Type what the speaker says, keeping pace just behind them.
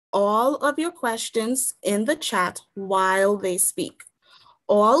all of your questions in the chat while they speak.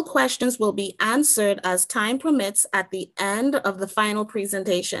 All questions will be answered as time permits at the end of the final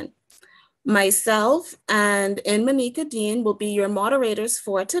presentation. Myself and Manika Dean will be your moderators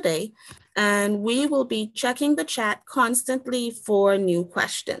for today, and we will be checking the chat constantly for new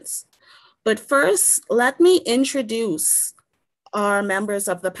questions. But first, let me introduce our members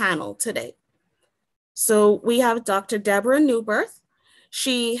of the panel today. So we have Dr. Deborah Newbirth.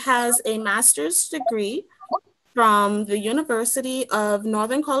 She has a master's degree from the University of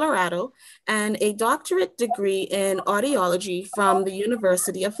Northern Colorado and a doctorate degree in audiology from the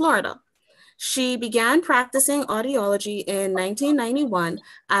University of Florida. She began practicing audiology in 1991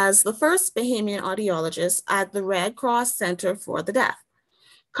 as the first Bahamian audiologist at the Red Cross Center for the Deaf.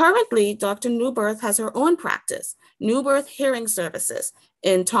 Currently, Dr. Newbirth has her own practice, Newbirth Hearing Services,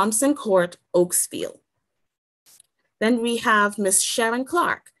 in Thompson Court, Oaksfield. Then we have Ms. Sharon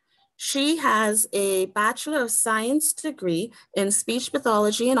Clark. She has a Bachelor of Science degree in Speech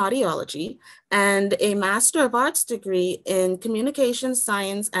Pathology and Audiology and a Master of Arts degree in Communication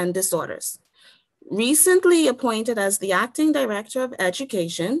Science and Disorders. Recently appointed as the Acting Director of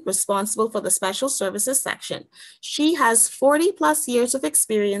Education, responsible for the Special Services section, she has 40+ years of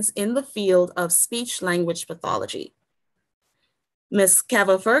experience in the field of speech-language pathology. Ms.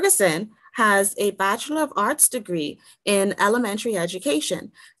 Keva Ferguson has a Bachelor of Arts degree in elementary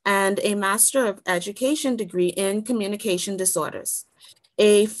education and a Master of Education degree in communication disorders.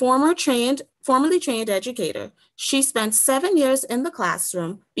 A formerly trained educator, she spent 7 years in the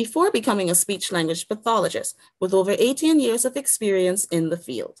classroom before becoming a speech-language pathologist with over 18 years of experience in the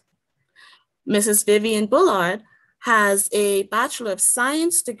field. Mrs. Vivian Bullard has a Bachelor of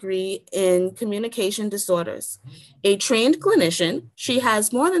Science degree in communication disorders. A trained clinician, she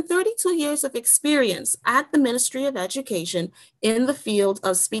has more than 32 years of experience at the Ministry of Education in the field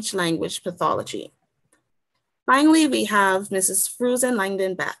of speech-language pathology. Finally, we have Mrs. Fruzen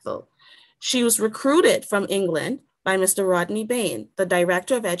Langdon Bethel. She was recruited from England by Mr. Rodney Bain, the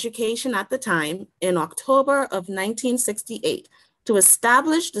Director of Education at the time, in October of 1968, to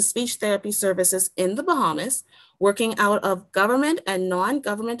establish the speech therapy services in the Bahamas, working out of government and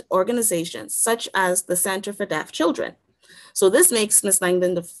non-government organizations, such as the Center for Deaf Children. So this makes Ms.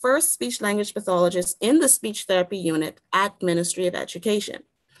 Langdon the first speech-language pathologist in the speech therapy unit at Ministry of Education.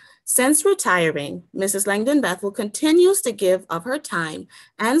 Since retiring, Mrs. Langdon Bethel continues to give of her time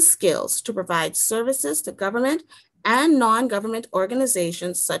and skills to provide services to government and non-government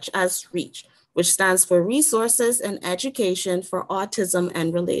organizations such as REACH, which stands for Resources and Education for Autism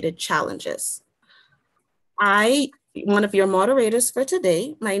and Related Challenges. One of your moderators for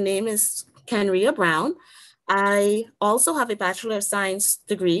today, my name is Kenria Brown. I also have a Bachelor of Science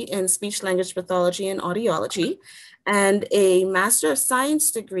degree in Speech Language Pathology and Audiology and a Master of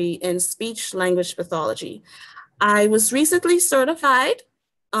Science degree in Speech Language Pathology. I was recently certified.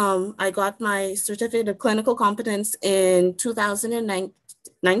 I got my certificate of clinical competence in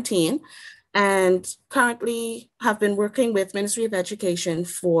 2019 and currently have been working with Ministry of Education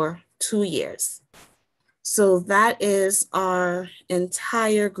for 2 years. So that is our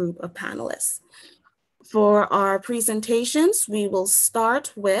entire group of panelists. For our presentations, we will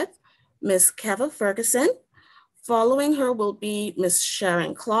start with Ms. Keva Ferguson. Following her will be Ms.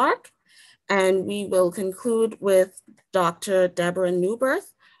 Sharon Clark, and we will conclude with Dr. Deborah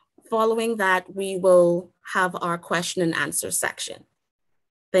Newbirth. Following that, we will have our question and answer section.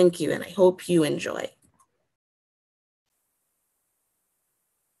 Thank you, and I hope you enjoy.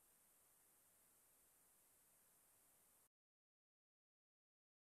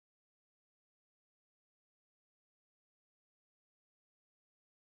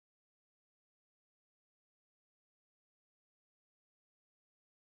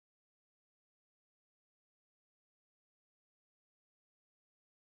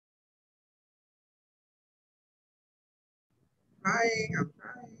 Hi, I'm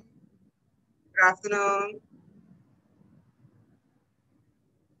fine. Good afternoon.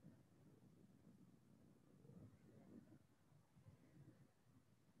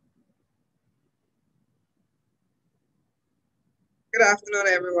 Good afternoon,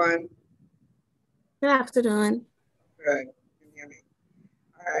 everyone. Good afternoon. Good. Can you hear me?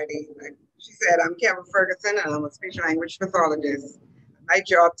 All righty. Like she said, I'm Kevin Ferguson, and I'm a speech language pathologist. My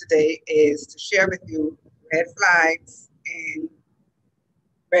job today is to share with you red flags and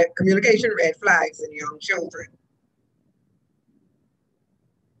communication red flags in young children.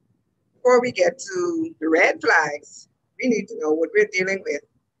 Before we get to the red flags, we need to know what we're dealing with.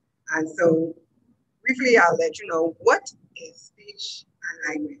 And so briefly, I'll let you know what is speech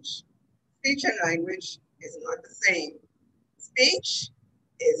and language. Speech and language is not the same. Speech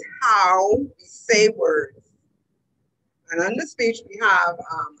is how we say words. And under speech, we have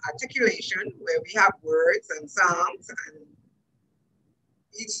articulation, where we have words and sounds, and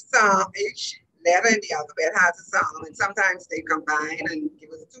each letter in the alphabet has a sound, and sometimes they combine and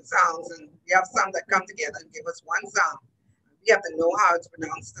give us two sounds, and we have some that come together and give us one sound. We have to know how to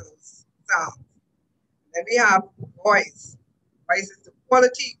pronounce those sounds. Then we have voice. Voice is the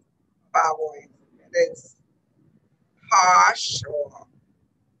quality of our voice. It's harsh or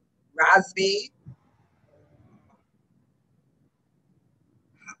raspy,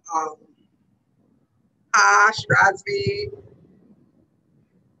 um, raspy,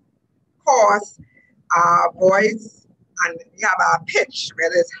 coarse, our voice, and we have our pitch,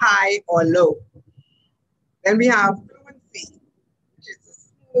 whether it's high or low. Then we have fluency, which is the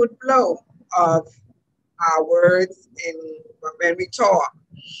smooth flow of our words when we talk.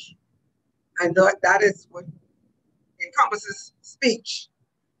 And that is what encompasses speech.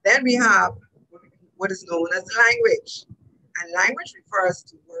 Then we have what is known as language. And language refers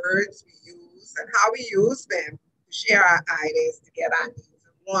to words we use and how we use them to share our ideas, to get our needs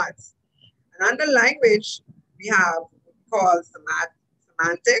and wants. And under language, we have what we call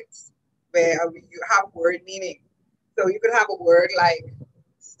semantics, where you have word meaning. So you could have a word like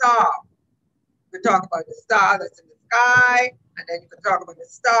star. You could talk about the star that's in the sky, and then you could talk about the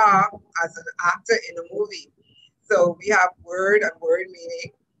star as an actor in a movie. So we have word and word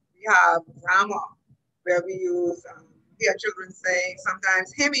meaning. We have grammar, where we use, hear children saying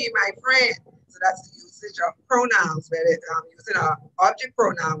sometimes, "Himmy, my friend." So that's the usage of pronouns, where they're using an object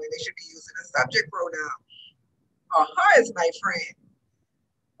pronoun when they should be using a subject pronoun. Or her is my friend.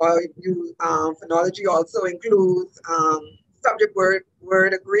 Or phonology also includes subject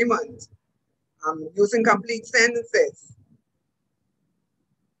word agreement, using complete sentences.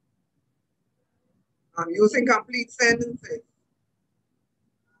 Using complete sentences.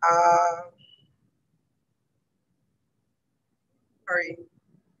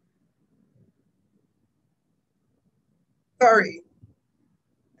 Sorry.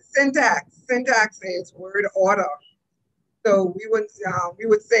 Syntax. Syntax is word order. So we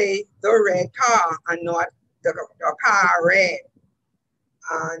would say the red car and not the car red.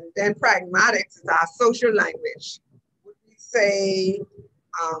 And then pragmatics is our social language. Would we say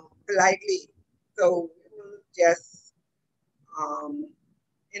politely? So we will just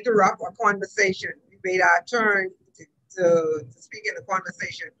interrupt a conversation. We wait our turn to speak in the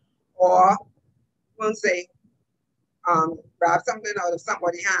conversation. Or we'll say, grab something out of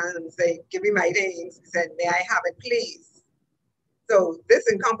somebody's hand and say, "Give me my things." We said, "May I have it, please?" So this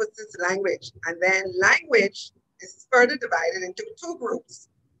encompasses language. And then language is further divided into two groups.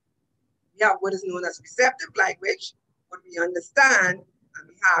 We have what is known as receptive language, what we understand, and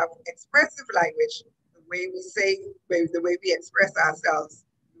we have expressive language, the way we say, the way we express ourselves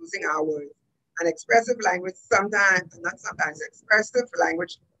using our words. And expressive language sometimes, not sometimes, expressive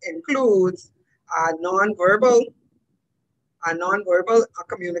language includes nonverbal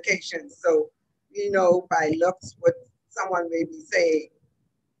communication. So we know by looks what someone may be saying.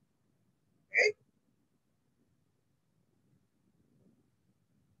 Okay?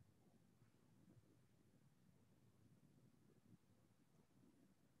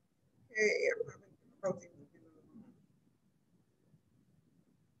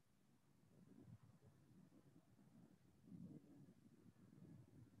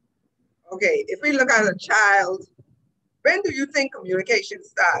 Okay, if we look at a child, when do you think communication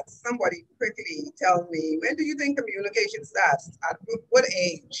starts? Somebody quickly tell me, when do you think communication starts? At what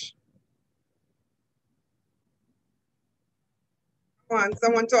age? Come on,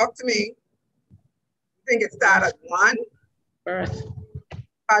 someone talk to me. You think it started at 1? Birth.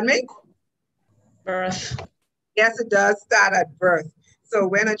 Pardon me? Birth. Yes, it does start at birth. So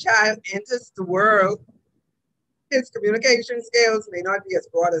when a child enters the world, his communication skills may not be as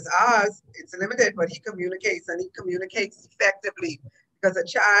broad as ours. It's limited, but he communicates, and he communicates effectively. Because a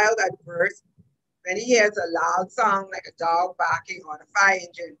child at birth, when he hears a loud sound like a dog barking or a fire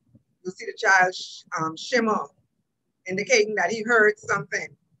engine, you see the child shimmer, indicating that he heard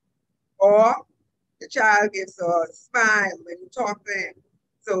something. Or the child gives a smile when you talk to him.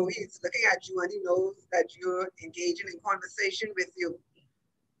 So he's looking at you and he knows that you're engaging in conversation with you.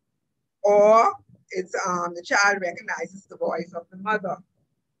 Or it's the child recognizes the voice of the mother.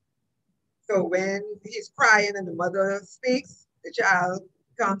 So when he's crying and the mother speaks, the child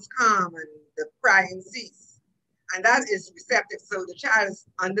becomes calm and the crying ceases. And that is receptive. So the child is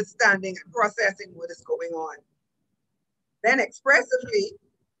understanding and processing what is going on. Then expressively,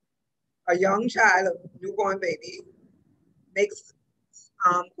 a young child, a newborn baby, makes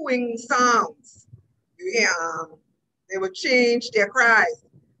cooing sounds. You hear, they will change their cries.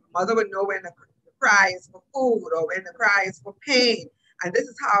 mother would know when the cry is for food or when the cry is for pain. And this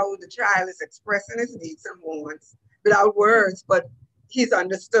is how the child is expressing his needs and wants without words, but he's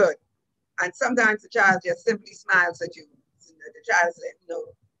understood. And sometimes the child just simply smiles at you. The child says, no,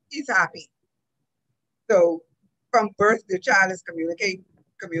 he's happy. So from birth, the child is communicating.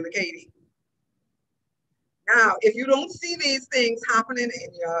 Now, if you don't see these things happening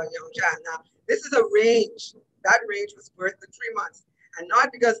in your young child, now this is a range. That range was birth to 3 months. And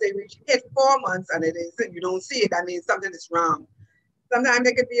not because they hit 4 months and it isn't, you don't see it, that means something is wrong. Sometimes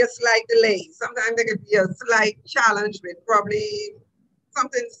there could be a slight delay. Sometimes there could be a slight challenge with probably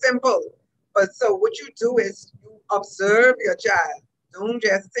something simple. But so what you do is you observe your child. Don't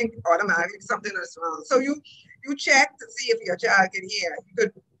just think automatically something is wrong. So you check to see if your child can hear. You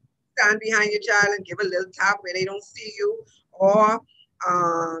could stand behind your child and give a little tap where they don't see you, or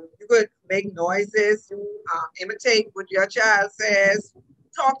you could make noises. You imitate what your child says.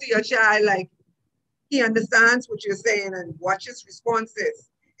 Talk to your child like he understands what you're saying and watch his responses.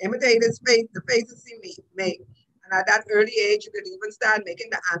 Imitate his face, the faces he make. And at that early age, you could even start making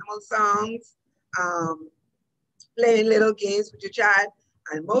the animal songs, playing little games with your child,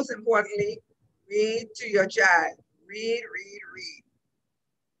 and most importantly, read to your child. Read, read, read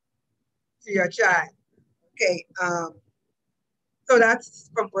to your child. Okay, so that's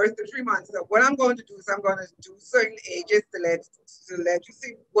from birth to 3 months. So what I'm going to do is I'm going to do certain ages to let you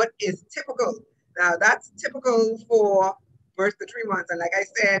see what is typical. Now that's typical for birth to 3 months. And like I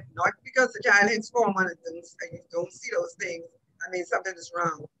said, not because the child hits 4 months and you don't see those things, I mean something is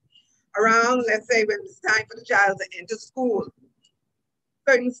wrong. Around, let's say when it's time for the child to enter school,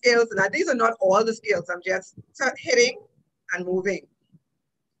 certain skills, now these are not all the skills, I'm just hitting and moving.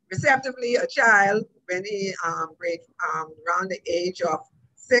 Receptively, a child when he around the age of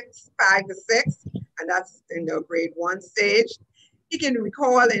 5 to 6, and that's in the grade 1 stage, he can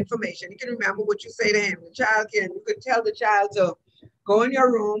recall information. He can remember what you say to him. The child you could tell the child to go in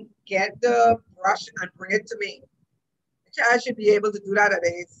your room, get the brush, and bring it to me. The child should be able to do that at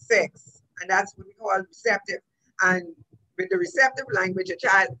age 6, and that's what we call receptive. And with the receptive language, a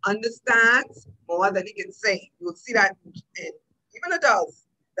child understands more than he can say. You'll see that in even adults.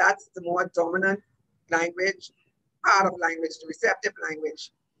 That's the more dominant language, part of language, the receptive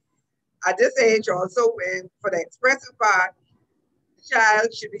language. At this age also, when for the expressive part, the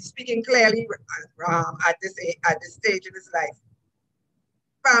child should be speaking clearly at this stage in his life.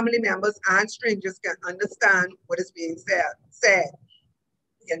 Family members and strangers can understand what is being said.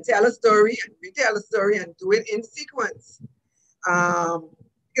 You can tell a story and retell a story and do it in sequence. You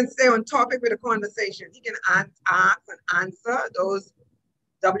can stay on topic with a conversation. He can ask and answer those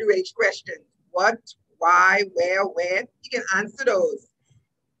WH questions. What, why, where, when. He can answer those.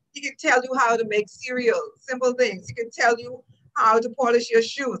 He can tell you how to make cereal, simple things. He can tell you how to polish your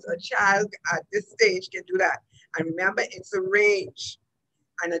shoes. A child at this stage can do that. And remember, it's a range.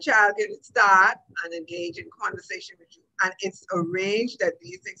 And a child can start and engage in conversation with you. And it's a range that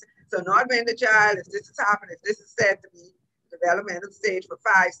these things, so not when the child, if this is happening, if this is said to be developmental stage for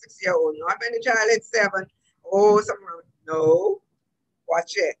 5, 6-year-old, not when the child is 7, something wrong. No,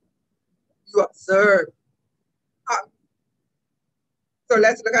 watch it. You observe. So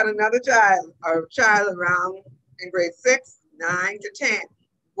let's look at another child, a child around in grade 6, 9 to 10.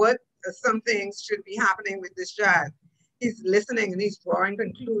 What some things should be happening with this child? He's listening and he's drawing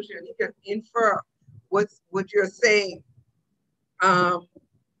conclusion. He can infer what you're saying.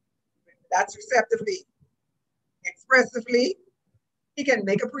 That's receptively. Expressively, he can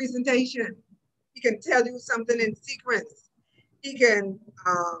make a presentation. He can tell you something in sequence. He can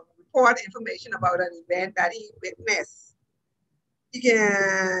report information about an event that he witnessed. He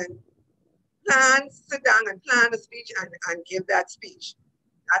can sit down and plan a speech and give that speech.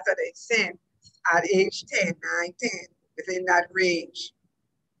 That's at age 10, at age 10, 9, 10, within that range.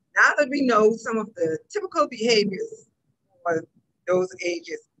 Now that we know some of the typical behaviors for those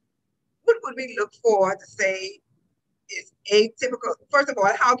ages, what would we look for to say is atypical? First of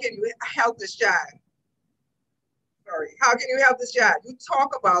all, how can you help this child? How can you help this child? You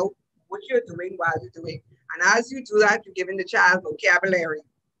talk about what you're doing while you're doing. And as you do that, you're giving the child vocabulary.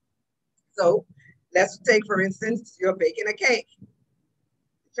 So let's take, for instance, you're baking a cake.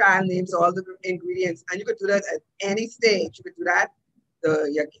 The child names all the ingredients, and you could do that at any stage. You could do that,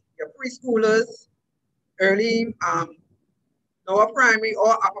 your preschoolers, early, lower primary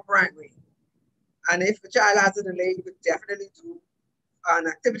or upper primary. And if the child has a delay, you could definitely do an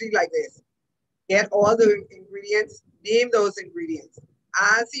activity like this. Get all the ingredients, name those ingredients.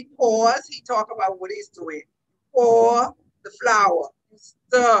 As he pours, he talk about what he's doing. Pour the flour, you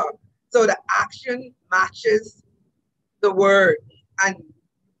stir, so the action matches the word. And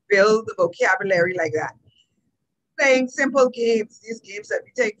build the vocabulary like that. Playing simple games, these games that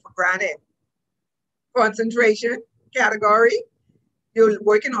we take for granted. Concentration, category, you're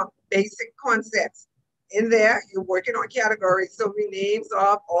working on basic concepts. In there, you're working on categories. So we names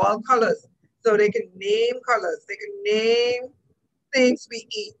of all colors. So they can name colors. They can name things we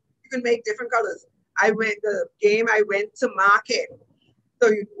eat. You can make different colors. The game I went to market. So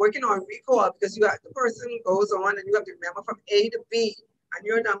you're working on recall because you have the person goes on and you have to remember from A to B and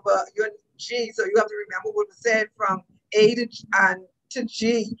your G. So you have to remember what was said from A to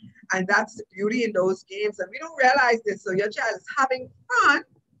G. And that's the beauty in those games. And we don't realize this. So your child is having fun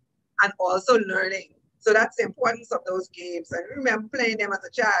and also learning. So that's the importance of those games. And remember playing them as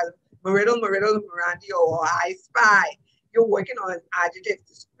a child. Mariddle, Mirandio, or I Spy. You're working on adjective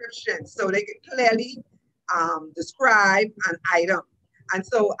description so they can clearly describe an item. And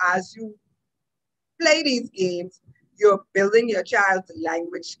so as you play these games, you're building your child's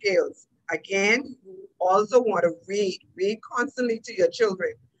language skills. Again, you also want to read constantly to your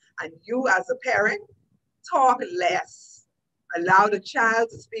children. And you as a parent, talk less. Allow the child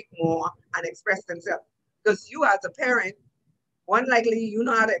to speak more and express themselves. Because you as a parent, one likely you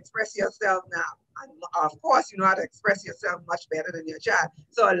know how to express yourself now. And of course, you know how to express yourself much better than your child.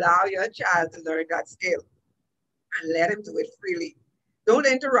 So allow your child to learn that skill and let him do it freely. Don't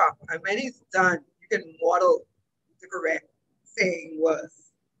interrupt. And when he's done, you can model the correct saying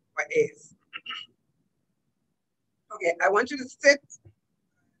was or is. Okay, I want you to sit,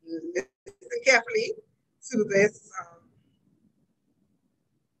 listen carefully to this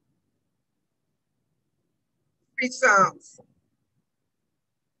speech sounds.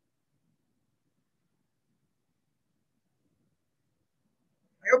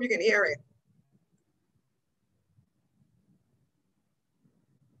 I hope you can hear it.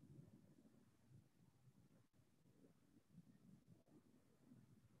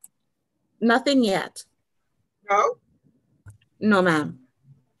 Nothing yet. No? No, ma'am.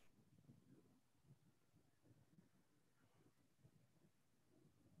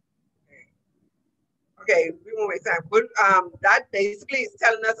 Okay, we won't waste time. But that basically is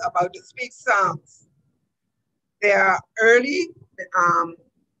telling us about the speech sounds. They are early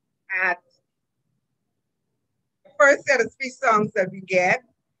at the first set of speech sounds that we get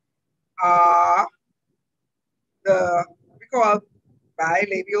are we call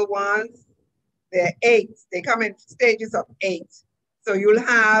bilabial ones. They're 8. They come in stages of 8. So you'll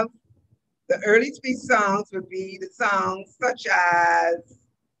have the early speech sounds would be the sounds such as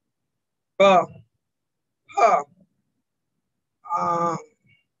b, h,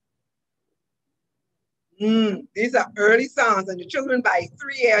 these are early sounds, and the children by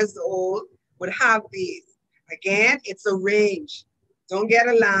 3 years old would have these. Again, it's a range. Don't get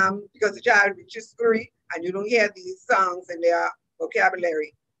alarmed because the child reaches 3 and you don't hear these sounds in their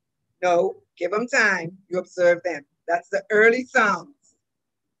vocabulary. No, give them time. You observe them. That's the early sounds.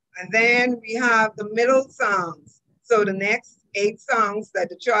 And then we have the middle sounds. So the next 8 sounds that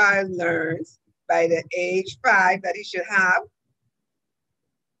the child learns by the age 5 that he should have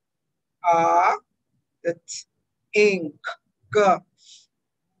are the t, ink, g,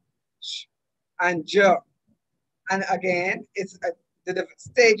 sh, and j. And again, it's the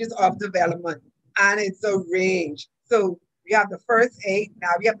stages of development, and it's a range. So we have the first 8, now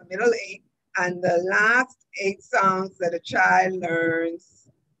we have the middle 8, and the last 8 sounds that a child learns.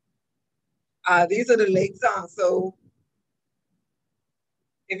 These are the late sounds. So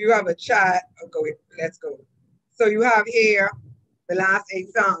if you have a child, let's go. So you have here the last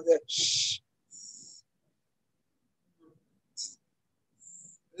 8 sounds, the sh,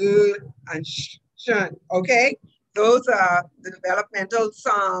 and shun, okay? Those are the developmental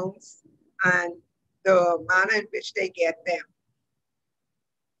sounds and the manner in which they get them.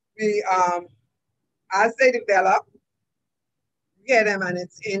 We, as they develop, you get them, and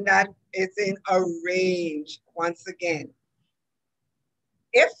it's in a range once again.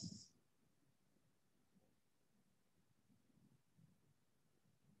 If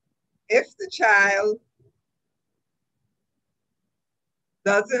the child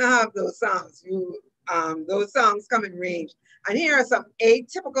doesn't have those sounds, those sounds come in range. And here are some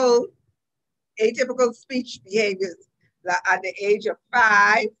atypical speech behaviors. At the age of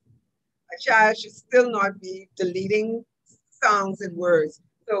 5, a child should still not be deleting sounds in words.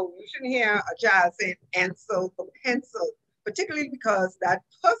 So you shouldn't hear a child saying pencil for pencil, particularly because that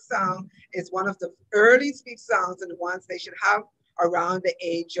p sound is one of the early speech sounds and the ones they should have around the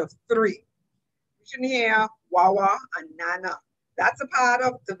age of 3. You shouldn't hear wawa and nana. That's a part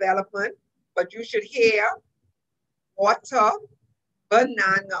of development, but you should hear water,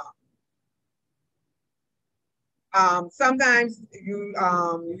 banana. Sometimes you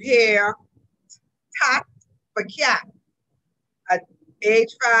hear tat for cat. At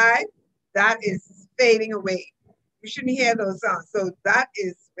age 5, that is fading away. You shouldn't hear those sounds. So that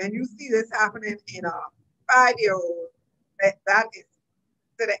is when you see this happening in a 5-year-old, that is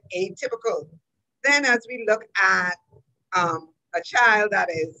sort of atypical. Then as we look at a child that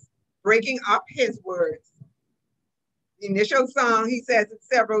is breaking up his words, the initial song, he says it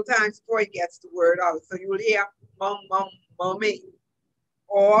several times before he gets the word out. So you'll hear mum, mum, mummy.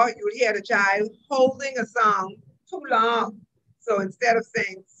 Or you'll hear the child holding a song too long. So instead of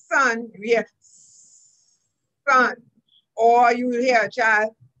saying son, you hear son. Or you will hear a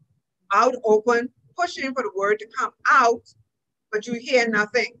child mouth open, pushing for the word to come out, but you hear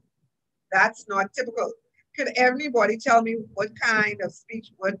nothing. That's not typical. Could everybody tell me what kind of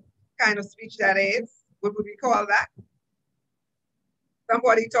speech that is? What would we call that?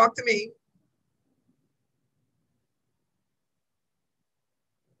 Somebody talk to me.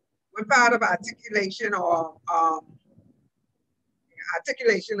 What part of articulation or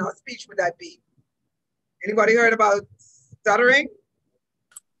speech would that be? Anybody heard about stuttering?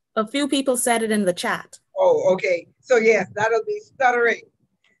 A few people said it in the chat. Oh, okay. So yes, that'll be stuttering.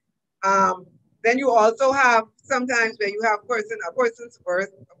 Then you also have sometimes where you have a person's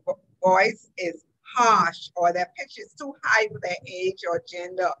voice is harsh or their pitch is too high for their age or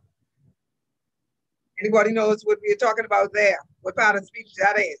gender. Anybody knows what we're talking about there? What part of speech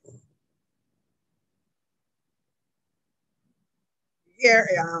that is? Here,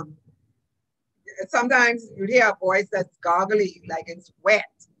 sometimes you hear a voice that's goggly, like it's wet.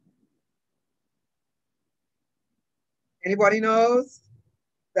 Anybody knows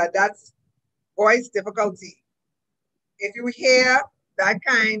that that's voice difficulty? If you hear that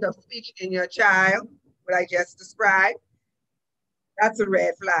kind of speech in your child, what I just described, that's a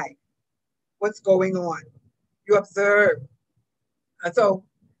red flag. What's going on? You observe. And so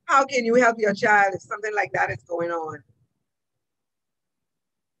how can you help your child if something like that is going on?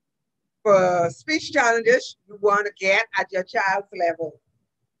 For speech challenges, you want to get at your child's level.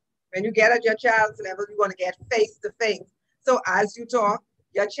 When you get at your child's level, you want to get face to face. So as you talk,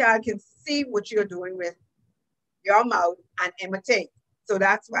 your child can see what you're doing with your mouth and imitate. So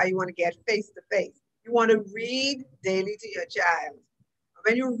that's why you want to get face to face. You want to read daily to your child.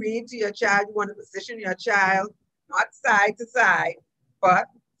 When you read to your child, you want to position your child not side to side, but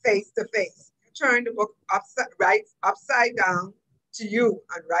face to face. You turn the book upside down to you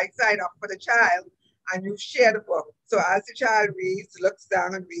and right side up for the child, and you share the book. So as the child reads, looks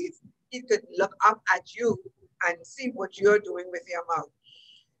down and reads, he could look up at you and see what you're doing with your mouth.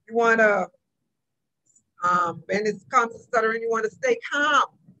 You want to, when it comes to stuttering, you want to stay calm.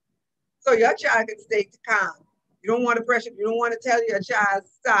 So your child can stay calm. You don't want to pressure, you don't want to tell your child,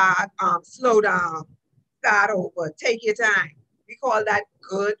 slow down, start over, take your time. We call that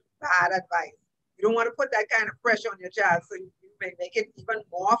good, bad advice. You don't want to put that kind of pressure on your child, so you may make it even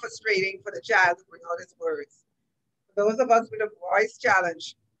more frustrating for the child to bring out his words. For those of us with a voice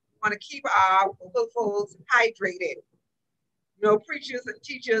challenge, we want to keep our vocal folds hydrated. You know, preachers and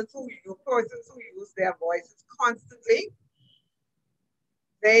teachers persons who use their voices constantly,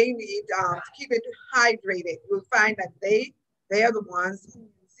 they need to keep it hydrated. You'll find that they are the ones who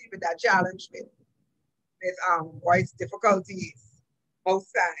you see with that challenge with voice difficulties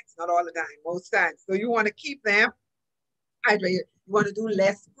most times, not all the time, most times. So you want to keep them hydrated. You want to do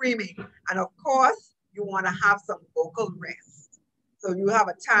less screaming. And of course, you want to have some vocal rest. So you have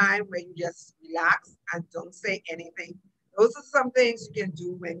a time where you just relax and don't say anything. Those are some things you can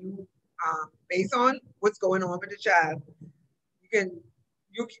do when you, based on what's going on with the child,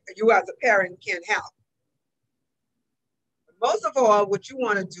 you as a parent can help. But most of all, what you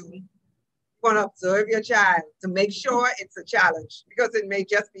want to do, you want to observe your child to make sure it's a challenge, because it may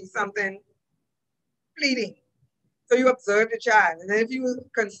just be something fleeting. So you observe the child, and then if you're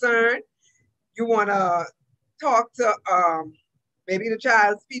concerned, you want to talk to maybe the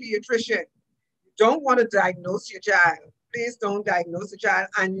child's pediatrician. You don't want to diagnose your child. Please don't diagnose the child,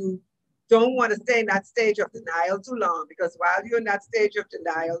 and you don't want to stay in that stage of denial too long, because while you're in that stage of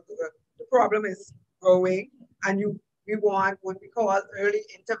denial, the problem is growing, and we want what we call early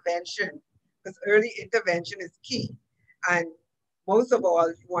intervention, because early intervention is key. And most of all,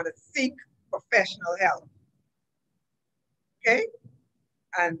 you want to seek professional help. Okay?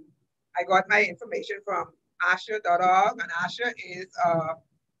 And I got my information from ASHA.org, and ASHA is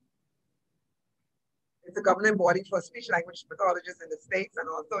it's a governing body for speech language pathologists in the States and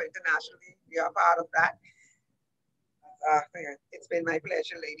also internationally. We are part of that. It's been my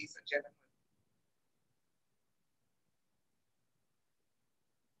pleasure, ladies and gentlemen.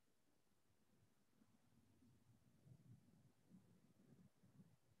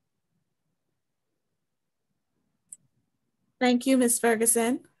 Thank you, Ms.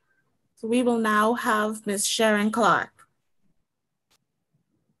 Ferguson. So we will now have Ms. Sharon Clark.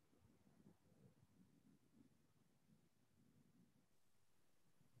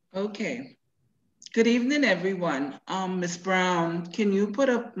 Okay. Good evening, everyone. Ms. Brown, can you put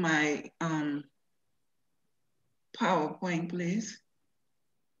up my PowerPoint, please?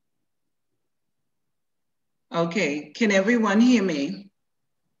 Okay, can everyone hear me?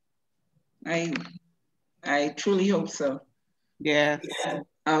 I truly hope so. Yes.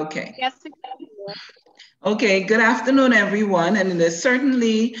 Okay. Yes. Okay, good afternoon, everyone. And it is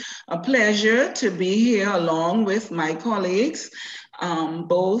certainly a pleasure to be here along with my colleagues,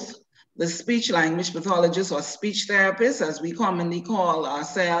 both the speech language pathologists or speech therapists, as we commonly call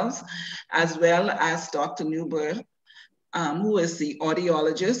ourselves, as well as Dr. Newberg, who is the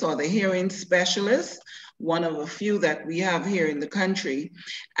audiologist or the hearing specialist, one of a few that we have here in the country.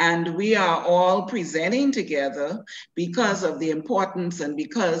 And we are all presenting together because of the importance and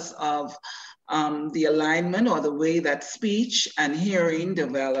because of the alignment or the way that speech and hearing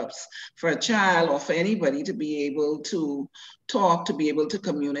develops for a child or for anybody to be able to talk, to be able to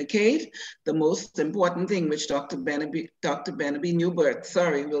communicate. The most important thing, which Dr. Benaby Newberg,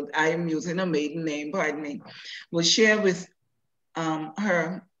 sorry, I am using a maiden name, pardon me, will share with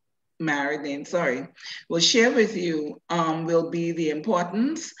her married name, sorry, will share with you will be the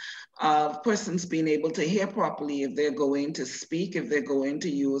importance of persons being able to hear properly if they're going to speak, if they're going to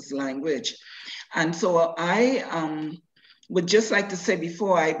use language. And so I would just like to say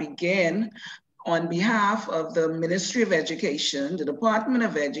before I begin, on behalf of the Ministry of Education, the Department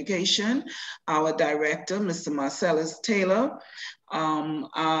of Education, our director, Mr. Marcellus Taylor,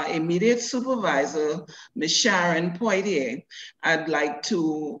 our immediate supervisor, Ms. Sharon Poitier, I'd like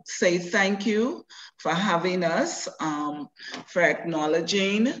to say thank you for having us, for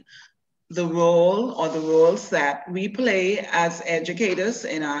acknowledging the role or the roles that we play as educators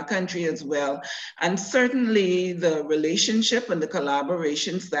in our country as well. And certainly the relationship and the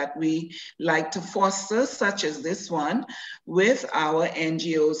collaborations that we like to foster, such as this one, with our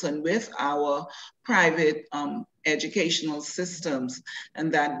NGOs and with our private educational systems,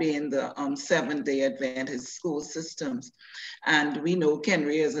 and that being the Seventh-day Adventist school systems. And we know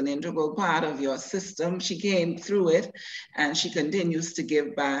Kenry is an integral part of your system. She came through it and she continues to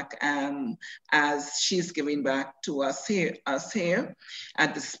give back as she's giving back to us here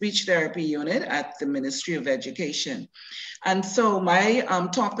at the speech therapy unit at the Ministry of Education. And so my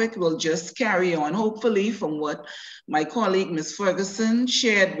topic will just carry on, hopefully, from what my colleague, Ms. Ferguson,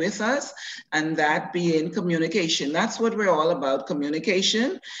 shared with us, and that being communication. That's what we're all about,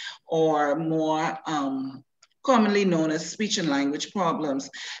 communication, or more commonly known as speech and language problems.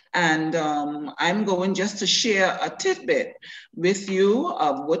 And I'm going just to share a tidbit with you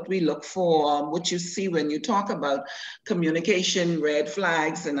of what we look for, what you see when you talk about communication, red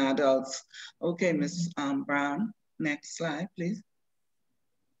flags in adults. Okay, Ms. Brown, next slide, please.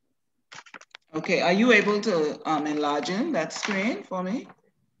 Okay, are you able to enlarge that screen for me?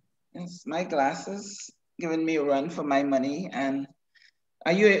 Yes, my glasses giving me a run for my money. And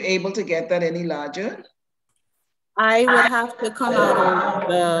are you able to get that any larger? I would have to come out of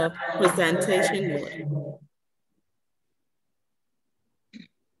the presentation mode.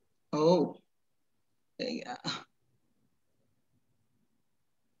 Oh, yeah.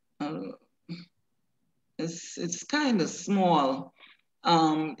 It's kind of small.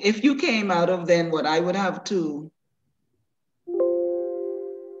 If you came out of then what I would have to,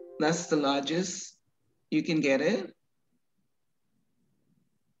 that's the largest, you can get it.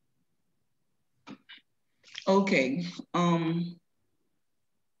 Okay,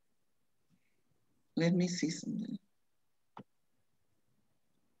 let me see something.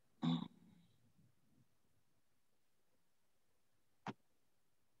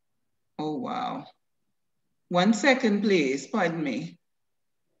 Oh, wow. 1 second, please, pardon me.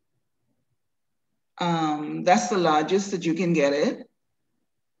 That's the largest that you can get it.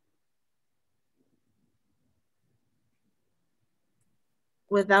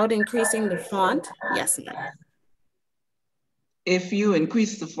 Without increasing the font? Yes, ma'am. If you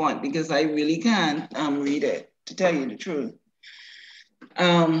increase the font, because I really can't read it, to tell you the truth.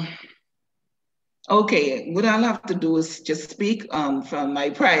 Okay, what I'll have to do is just speak from my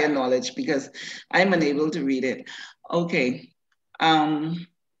prior knowledge because I'm unable to read it. Okay.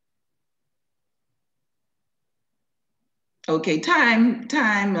 Okay, time,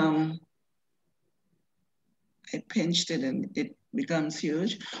 I pinched it and it becomes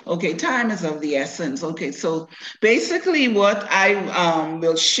huge. Okay, time is of the essence. Okay, so basically what I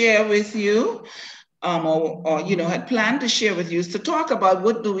will share with you or you know, had planned to share with you is to talk about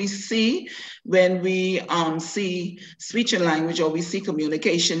what do we see when we see speech and language, or we see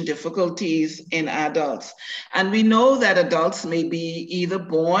communication difficulties in adults. And we know that adults may be either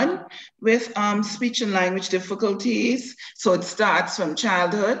born with speech and language difficulties, so it starts from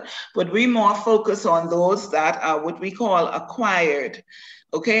childhood, but we more focus on those that are what we call acquired.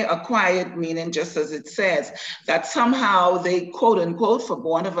 Okay, acquired meaning, just as it says, that somehow they, quote unquote, for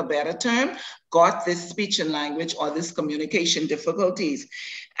want of a better term, got this speech and language or this communication difficulties.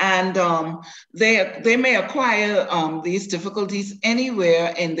 And they may acquire these difficulties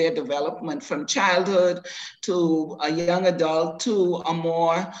anywhere in their development, from childhood to a young adult to a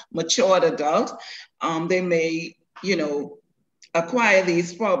more matured adult. They may, you know, acquire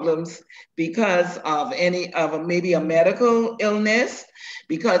these problems because of maybe a medical illness,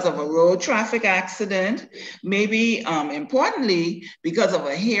 because of a road traffic accident, maybe importantly, because of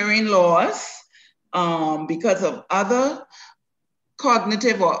a hearing loss, because of other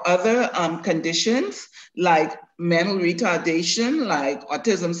cognitive or other conditions like mental retardation, like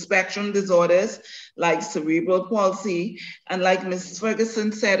autism spectrum disorders, like cerebral palsy, and like Ms.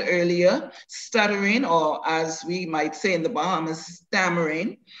 Ferguson said earlier, stuttering, or as we might say in the Bahamas,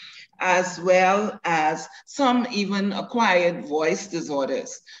 stammering, as well as some even acquired voice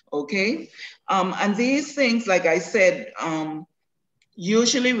disorders, okay? And these things, like I said,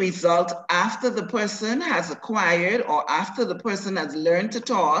 usually result after the person has acquired, or after the person has learned to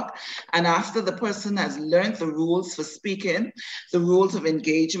talk, and after the person has learned the rules for speaking, the rules of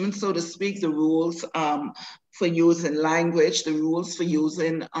engagement, so to speak, the rules for using language, the rules for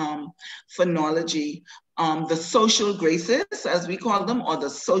using phonology, the social graces, as we call them, or the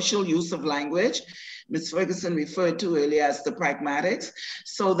social use of language. Ms. Ferguson referred to earlier as the pragmatics,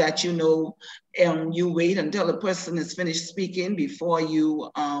 so that you know, you wait until a person is finished speaking before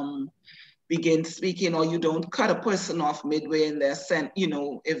you begin speaking, or you don't cut a person off midway in their you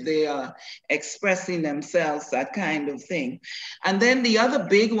know, if they are expressing themselves, that kind of thing. And then the other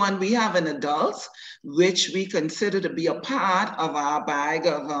big one we have in adults, which we consider to be a part of our bag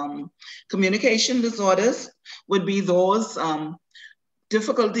of communication disorders, would be those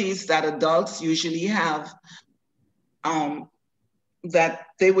difficulties that adults usually have, that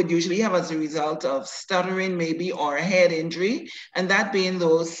they would usually have as a result of stuttering maybe, or a head injury, and that being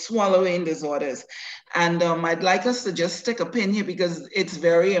those swallowing disorders. And I'd like us to just stick a pin here because it's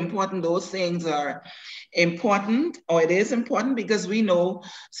very important. Those things are important, or it is important, because we know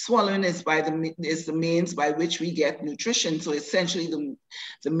swallowing is the means by which we get nutrition. So essentially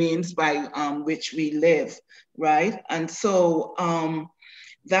the means by which we live, right? And so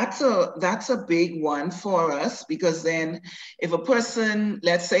that's a big one for us, because then if a person,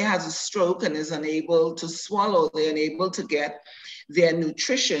 let's say, has a stroke and is unable to swallow, they're unable to get their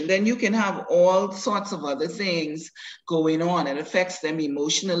nutrition, then you can have all sorts of other things going on. It affects them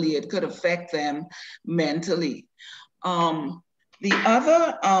emotionally. It could affect them mentally. The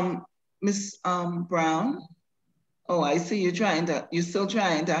other, Ms. Brown, oh, I see you're still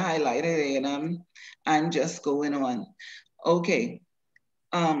trying to highlight it, and I'm just going on. Okay.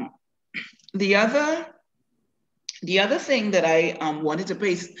 The other thing that I wanted to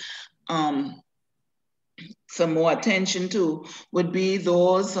pay some more attention to would be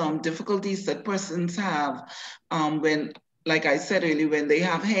those difficulties that persons have when, like I said earlier, when they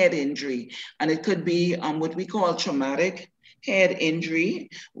have head injury. And it could be what we call traumatic head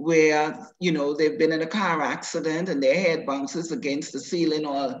injury, where, you know, they've been in a car accident and their head bounces against the ceiling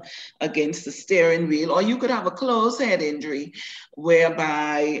or against the steering wheel. Or you could have a closed head injury,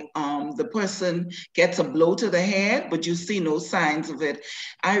 whereby the person gets a blow to the head, but you see no signs of it.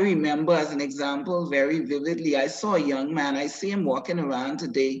 I remember, as an example, very vividly, I saw a young man, I see him walking around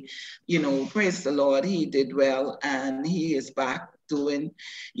today, you know, praise the Lord, he did well, and he is back doing,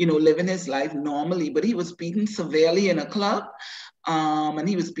 you know, living his life normally, but he was beaten severely in a club, and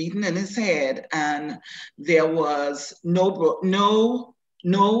he was beaten in his head, and there was no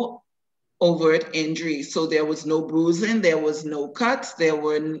overt injury. So there was no bruising, there was no cuts, there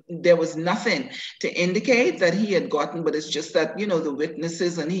was nothing to indicate that he had gotten, but it's just that, you know, the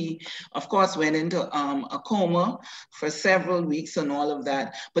witnesses, and he of course went into a coma for several weeks and all of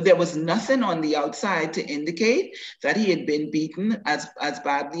that, but there was nothing on the outside to indicate that he had been beaten as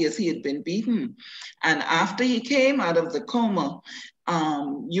badly as he had been beaten. And after he came out of the coma,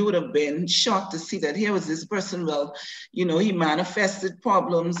 you would have been shocked to see that here was this person, well, you know, he manifested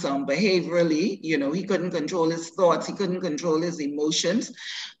problems behaviorally, you know, he couldn't control his thoughts, he couldn't control his emotions,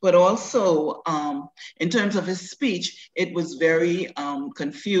 but also in terms of his speech, it was very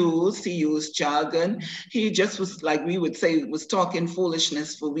confused. He used jargon. He just was, like we would say, was talking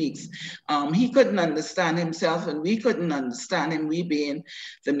foolishness for weeks. He couldn't understand himself and we couldn't understand him, we being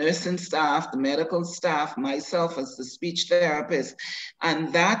the nursing staff, the medical staff, myself as the speech therapist.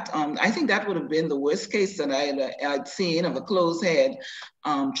 And that, I think that would have been the worst case that I'd seen of a closed head,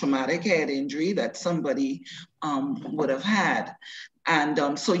 traumatic head injury that somebody would have had.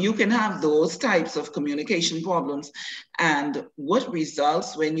 And so you can have those types of communication problems. And what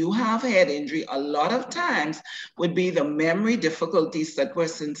results when you have head injury, a lot of times would be the memory difficulties that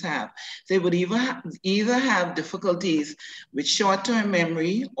persons have. They would either have difficulties with short-term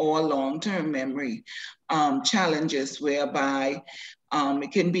memory or long-term memory challenges, whereby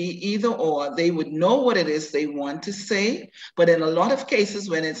it can be either or. They would know what it is they want to say, but in a lot of cases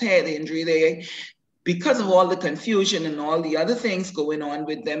when it's head injury, because of all the confusion and all the other things going on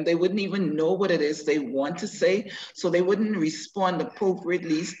with them, they wouldn't even know what it is they want to say. So they wouldn't respond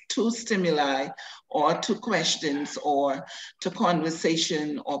appropriately to stimuli or to questions or to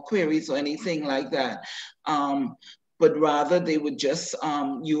conversation or queries or anything like that. But rather they would just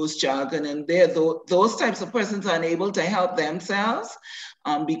use jargon, and those types of persons are unable to help themselves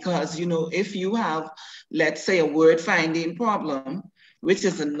because, you know, if you have, let's say, a word finding problem, which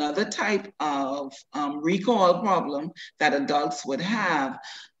is another type of recall problem that adults would have,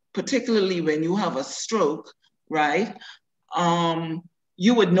 particularly when you have a stroke, right?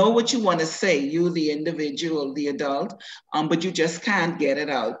 You would know what you want to say, you, the individual, the adult, but you just can't get it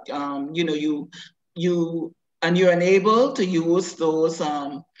out. You know, and you're unable to use those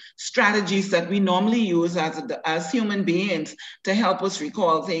strategies that we normally use as human beings to help us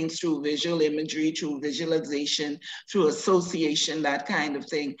recall things through visual imagery, through visualization, through association, that kind of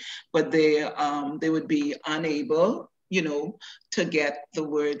thing. But they would be unable, you know, to get the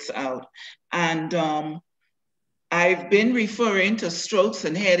words out. And I've been referring to strokes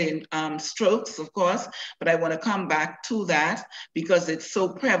and head strokes, of course, but I want to come back to that because it's so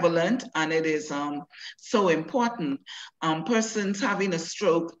prevalent and it is so important. Persons having a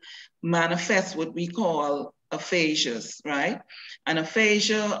stroke manifest what we call aphasias, right? And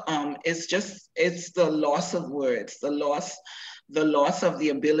aphasia it's the loss of words, the loss of the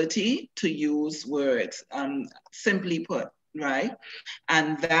ability to use words, simply put, right?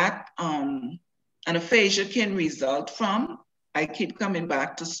 And that and aphasia can result from, I keep coming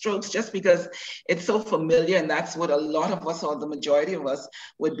back to strokes just because it's so familiar, and that's what a lot of us, or the majority of us,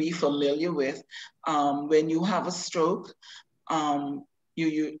 would be familiar with. When you have a stroke,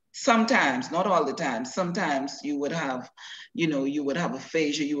 you sometimes, not all the time, sometimes you would have, you know, you would have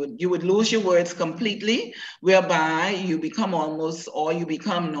aphasia. You would lose your words completely, whereby you become almost, or you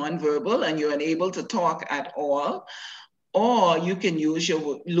become nonverbal and you're unable to talk at all. Or you can lose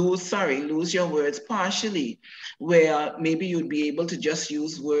your words partially, where maybe you'd be able to just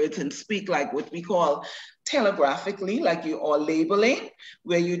use words and speak like what we call telegraphically, like you are labeling,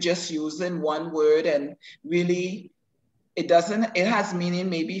 where you're just using one word and really it has meaning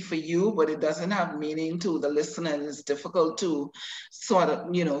maybe for you, but it doesn't have meaning to the listener, and it's difficult to sort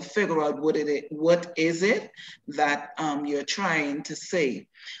of, you know, figure out what is it that you're trying to say.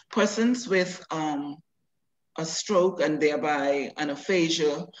 Persons with a stroke and thereby an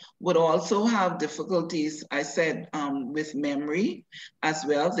aphasia would also have difficulties, I said, with memory as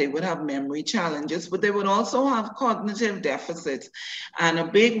well. They would have memory challenges, but they would also have cognitive deficits. And a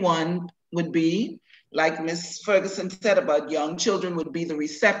big one would be, like Ms. Ferguson said about young children, would be the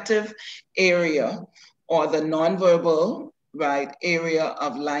receptive area or the nonverbal, right, area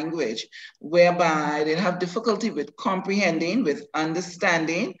of language, whereby they have difficulty with comprehending, with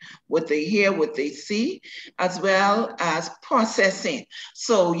understanding what they hear, what they see, as well as processing.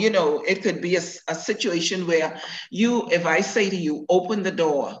 So, you know, it could be a situation where if I say to you, open the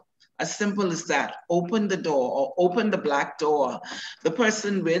door, as simple as that, open the door or open the black door, the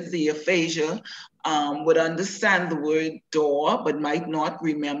person with the aphasia would understand the word door, but might not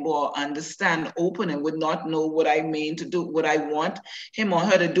remember or understand open, and would not know what I mean to do, what I want him or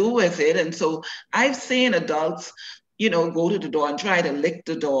her to do with it. And so I've seen adults, you know, go to the door and try to lick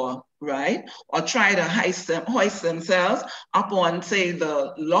the door, right? Or try to hoist themselves up on, say,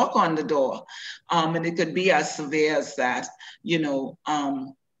 the lock on the door. And it could be as severe as that, you know,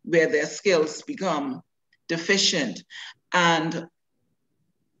 where their skills become deficient. And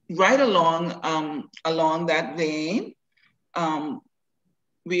right along that vein,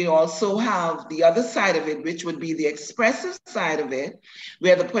 we also have the other side of it, which would be the expressive side of it,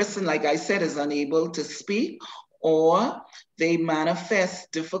 where the person, like I said, is unable to speak, or they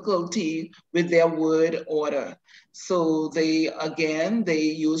manifest difficulty with their word order. So they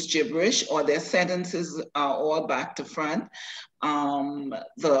use gibberish, or their sentences are all back to front.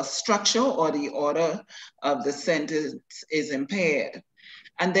 The structure or the order of the sentence is impaired.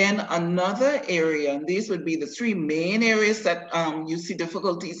 And then another area, and these would be the three main areas that you see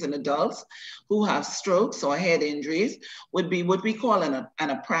difficulties in adults who have strokes or head injuries, would be what we call an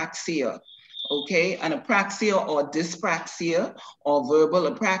apraxia. Okay, an apraxia or dyspraxia or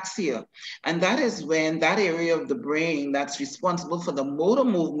verbal apraxia. And that is when that area of the brain that's responsible for the motor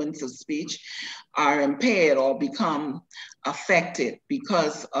movements of speech are impaired or become affected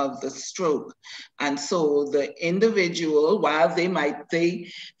because of the stroke. And so the individual, while they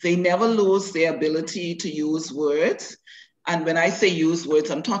never lose their ability to use words. And when I say use words,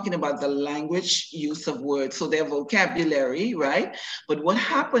 I'm talking about the language use of words, so their vocabulary, right? But what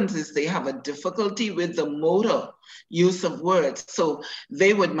happens is they have a difficulty with the motor use of words. So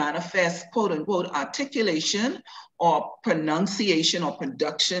they would manifest, quote unquote, articulation or pronunciation or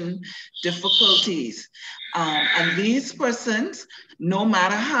production difficulties. And these persons, no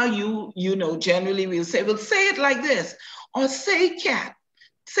matter how generally we'll say it like this, or say cat.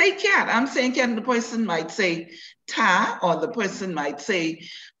 Say cat. I'm saying cat, and the person might say ta, or the person might say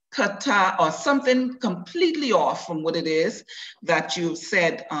kata, or something completely off from what it is that you've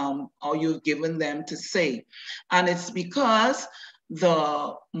said or you've given them to say. And it's because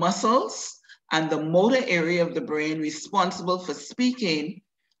the muscles and the motor area of the brain responsible for speaking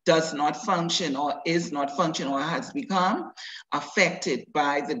does not function or is not functional or has become affected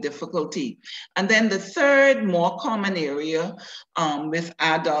by the difficulty. And then the third more common area with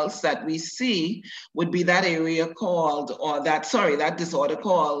adults that we see would be that area called, that disorder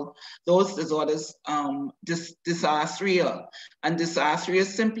called, those disorders, dysarthria. And dysarthria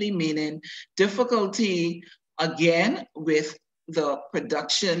simply meaning difficulty, again, with the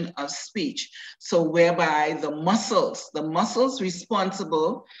production of speech. So whereby the muscles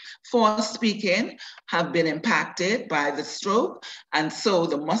responsible for speaking have been impacted by the stroke. And so if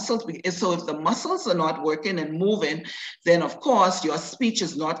the muscles are not working and moving, then of course your speech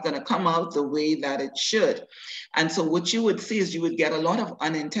is not going to come out the way that it should. And so what you would see is you would get a lot of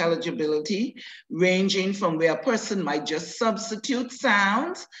unintelligibility, ranging from where a person might just substitute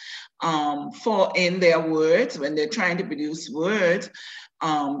sounds for in their words when they're trying to produce words,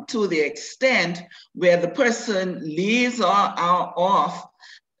 to the extent where the person leaves off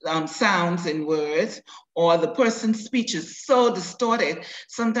sounds in words, or the person's speech is so distorted.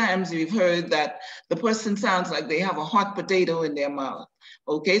 Sometimes we've heard that the person sounds like they have a hot potato in their mouth.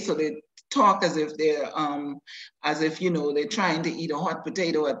 Okay, so they talk as if they're they're trying to eat a hot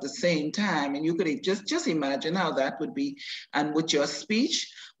potato at the same time. And you could just imagine how that would be and what your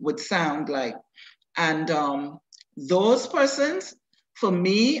speech would sound like. And those persons, for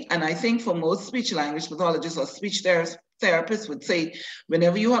me, and I think for most speech language pathologists or speech therapists would say,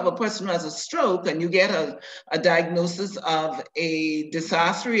 whenever you have a person who has a stroke and you get a diagnosis of a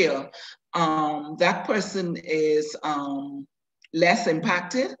dysarthria, that person is less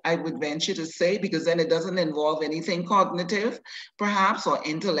impacted, I would venture to say, because then it doesn't involve anything cognitive, perhaps, or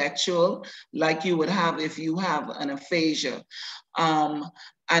intellectual, like you would have if you have an aphasia.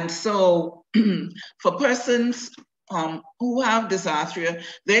 And so for persons who have dysarthria,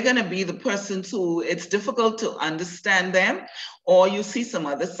 they're going to be the persons who it's difficult to understand them, or you see some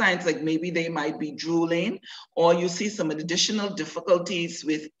other signs, like maybe they might be drooling, or you see some additional difficulties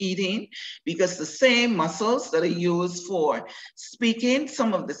with eating, because the same muscles that are used for speaking,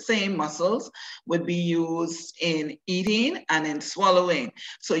 some of the same muscles would be used in eating and in swallowing.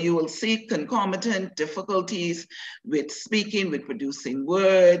 So you will see concomitant difficulties with speaking, with producing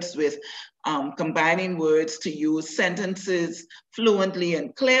words, with combining words to use sentences fluently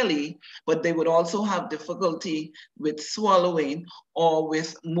and clearly, but they would also have difficulty with swallowing or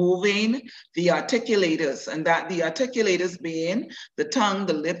with moving the articulators, and that the articulators being the tongue,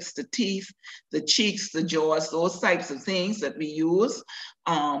 the lips, the teeth, the cheeks, the jaws, those types of things that we use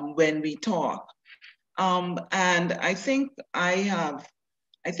when we talk. And I think I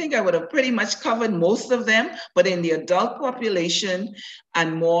would have pretty much covered most of them, but in the adult population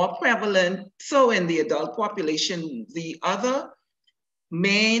and more prevalent, so in the adult population, the other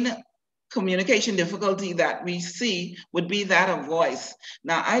main communication difficulty that we see would be that of voice.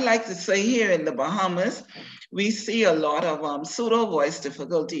 Now, I like to say here in the Bahamas, we see a lot of pseudo voice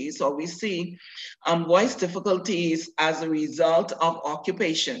difficulties, or we see voice difficulties as a result of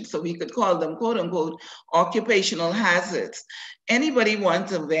occupation. So we could call them, quote unquote, occupational hazards. Anybody want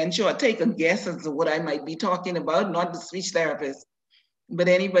to venture or take a guess as to what I might be talking about? Not the speech therapist, but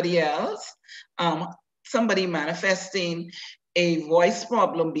anybody else? Somebody manifesting a voice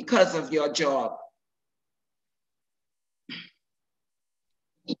problem because of your job.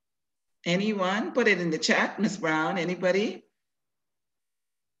 Anyone? Put it in the chat, Ms. Brown, anybody?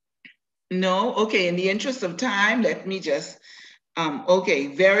 No? Okay, in the interest of time, let me just, okay,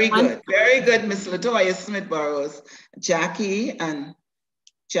 very good. Very good, Ms. LaToya Smith-Burrows. Jackie and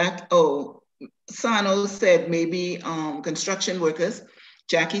Sano said maybe construction workers.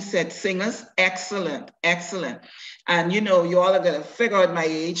 Jackie said singers, excellent, excellent. And you know, you all are gonna figure out my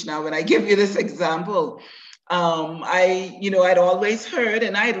age now when I give you this example. I'd always heard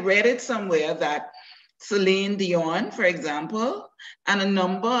and I'd read it somewhere that Celine Dion, for example, and a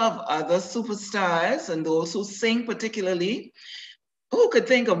number of other superstars and those who sing particularly, who could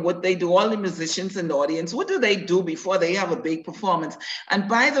think of what they do, all the musicians in the audience, what do they do before they have a big performance? And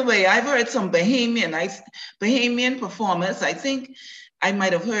by the way, I've heard some Bahamian performers. I think I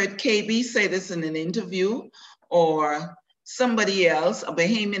might have heard KB say this in an interview, or somebody else, a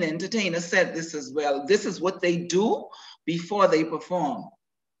Bahamian entertainer, said this as well. This is what they do before they perform.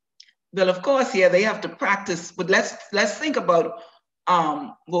 Well, of course, yeah, they have to practice, but let's think about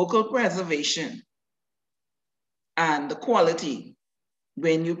vocal preservation and the quality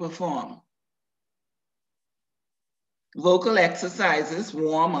when you perform. Vocal exercises,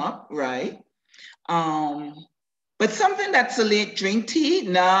 warm up, right? But something that's a late drink tea,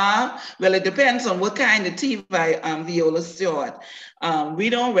 nah. Well, it depends on what kind of tea by Viola Stewart. We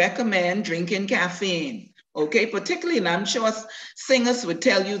don't recommend drinking caffeine, okay? Particularly, and I'm sure singers would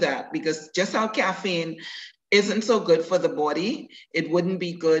tell you that, because just how caffeine isn't so good for the body, it wouldn't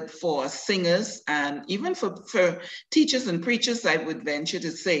be good for singers, and even for teachers and preachers, I would venture to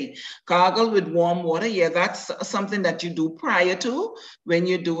say. Gargle with warm water, yeah, that's something that you do prior to when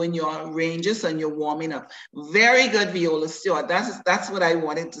you're doing your ranges and you're warming up. Very good, Viola Stewart. That's what I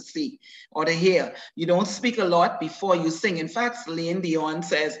wanted to see or to hear. You don't speak a lot before you sing. In fact, Celine Dion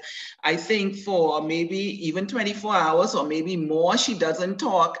says, I think for maybe even 24 hours or maybe more, she doesn't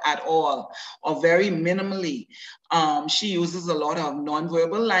talk at all or very minimally. She uses a lot of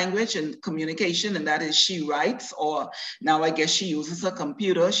nonverbal language and communication, and that is she writes, or now I guess she uses a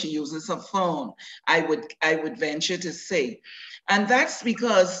computer, she uses a phone, I would venture to say. And that's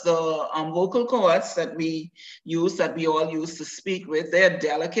because the vocal cords that we all use to speak with, they're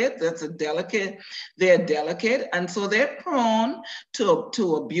delicate. They're delicate. And so they're prone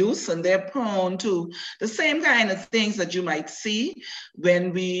to abuse, and they're prone to the same kind of things that you might see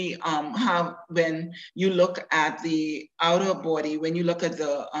when when you look at the outer body, when you look at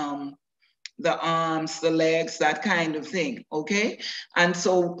the arms, the legs, that kind of thing, okay? And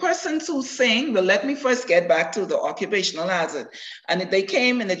so persons who sing, well, let me first get back to the occupational hazard. And if they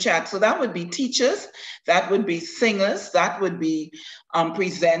came in the chat, so that would be teachers, that would be singers, that would be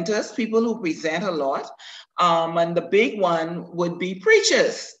presenters, people who present a lot. And the big one would be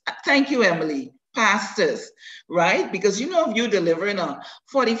preachers. Thank you, Emily. Pastors, right? Because you know, if you're delivering a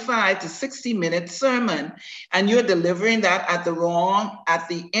 45 to 60-minute sermon and you're delivering that at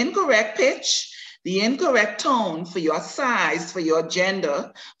the incorrect pitch, the incorrect tone for your size, for your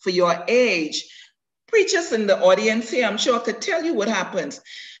gender, for your age, preachers in the audience here, I'm sure, could tell you what happens.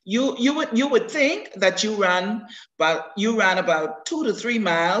 You would think that you ran about 2 to 3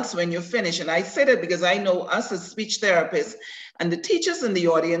 miles when you're finished. And I said it because I know us as speech therapists and the teachers in the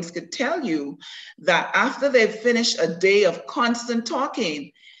audience could tell you that after they've finished a day of constant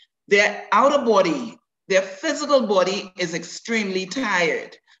talking, their outer body, their physical body is extremely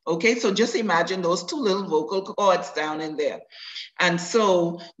tired. Okay, so just imagine those 2 little vocal cords down in there. And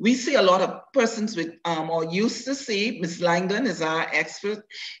so we see a lot of persons with, or used to see, Ms. Langdon is our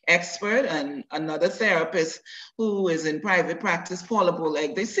expert, and another therapist who is in private practice, Paula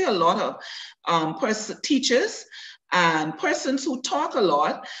Boleg. They see a lot of teachers and persons who talk a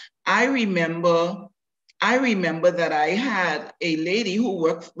lot. I remember that I had a lady who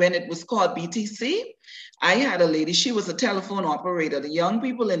worked when it was called BTC. I had a lady, she was a telephone operator. The young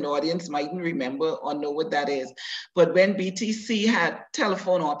people in the audience mightn't remember or know what that is. But when BTC had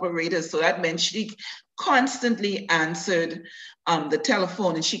telephone operators, so that meant she constantly answered the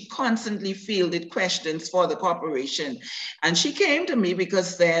telephone, and she constantly fielded questions for the corporation. And she came to me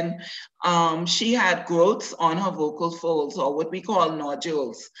because then she had growths on her vocal folds, or what we call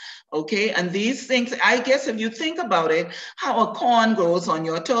nodules. Okay, and these things, I guess if you think about it, how a corn grows on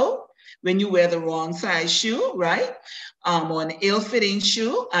your toe when you wear the wrong size shoe, right? Or an ill-fitting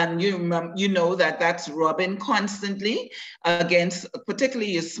shoe, and you know that that's rubbing constantly against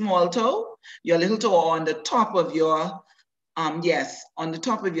particularly your small toe, your little toe on the top of your, yes, on the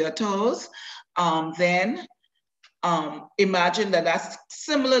top of your toes. Then imagine that that's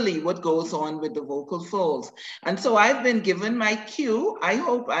similarly what goes on with the vocal folds. And so I've been given my cue. I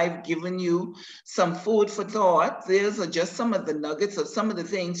hope I've given you some food for thought. These are just some of the nuggets of some of the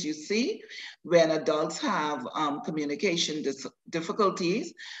things you see when adults have communication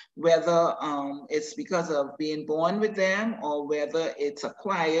difficulties, whether it's because of being born with them or whether it's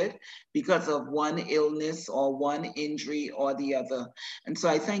acquired because of one illness or one injury or the other. And so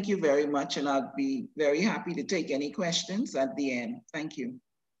I thank you very much, and I'll be very happy to take any questions at the end. Thank you.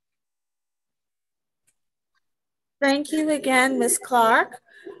 Thank you again, Ms. Clark.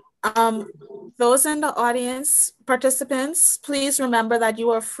 Those in the audience, participants, please remember that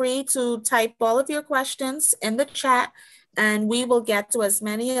you are free to type all of your questions in the chat, and we will get to as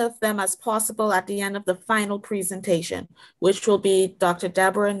many of them as possible at the end of the final presentation, which will be Dr.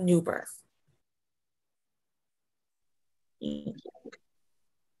 Deborah Newbirth.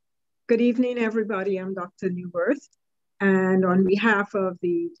 Good evening, everybody. I'm Dr. Newbirth, and on behalf of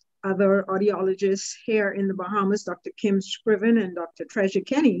the other audiologists here in the Bahamas, Dr. Kim Scriven and Dr. Treasure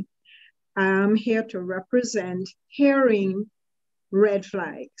Kenny, I'm here to represent hearing red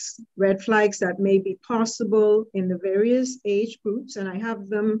flags that may be possible in the various age groups, and I have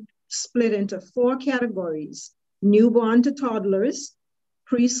them split into 4 categories: newborn to toddlers,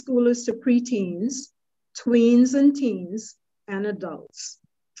 preschoolers to preteens, tweens and teens, and adults.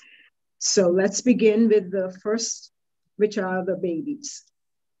 So let's begin with the first, which are the babies.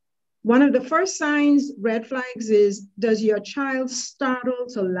 One of the first signs, red flags, is, does your child startle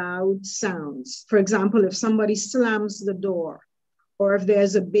to loud sounds? For example, if somebody slams the door, or if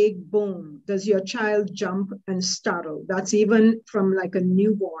there's a big boom, does your child jump and startle? That's even from like a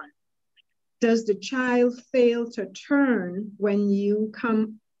newborn. Does the child fail to turn when you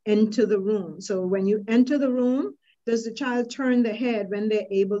come into the room? So when you enter the room, does the child turn the head when they're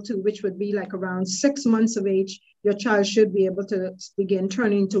able to, which would be like around 6 months of age? Your child should be able to begin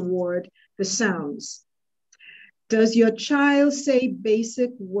turning toward the sounds. Does your child say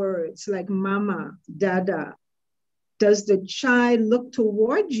basic words like mama, dada? Does the child look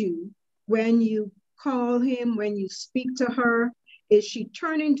toward you when you call him, when you speak to her? Is she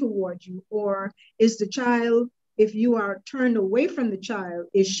turning toward you? Or is the child, if you are turned away from the child,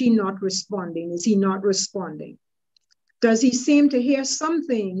 is she not responding? Is he not responding? Does he seem to hear some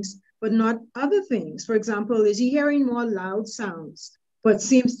things, but not other things? For example, is he hearing more loud sounds, but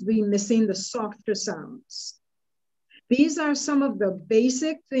seems to be missing the softer sounds? These are some of the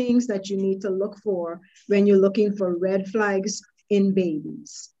basic things that you need to look for when you're looking for red flags in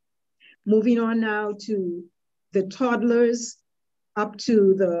babies. Moving on now to the toddlers up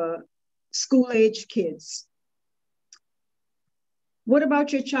to the school-age kids. What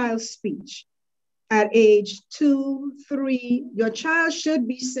about your child's speech? At age 2, 3, your child should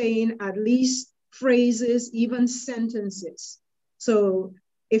be saying at least phrases, even sentences. So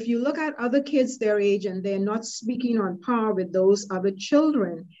if you look at other kids their age and they're not speaking on par with those other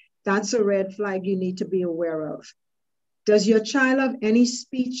children, that's a red flag you need to be aware of. Does your child have any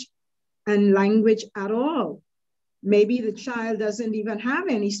speech and language at all? Maybe the child doesn't even have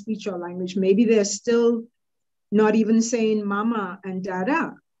any speech or language. Maybe they're still not even saying mama and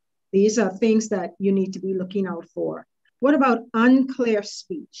dada. These are things that you need to be looking out for. What about unclear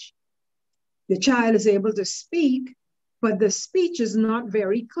speech? The child is able to speak, but the speech is not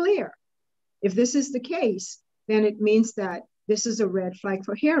very clear. If this is the case, then it means that this is a red flag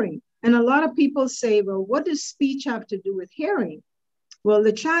for hearing. And a lot of people say, well, what does speech have to do with hearing? Well,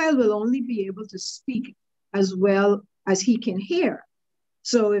 the child will only be able to speak as well as he can hear.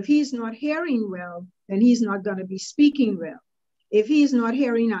 So if he's not hearing well, then he's not going to be speaking well. If he's not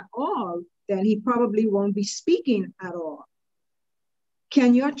hearing at all, then he probably won't be speaking at all.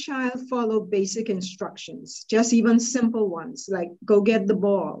 Can your child follow basic instructions? Just even simple ones like go get the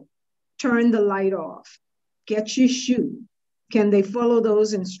ball, turn the light off, get your shoe. Can they follow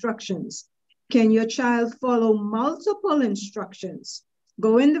those instructions? Can your child follow multiple instructions?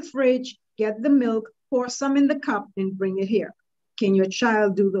 Go in the fridge, get the milk, pour some in the cup and bring it here. Can your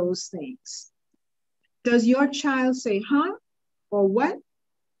child do those things? Does your child say, huh? Or what?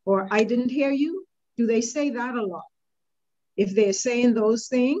 Or I didn't hear you? Do they say that a lot? If they're saying those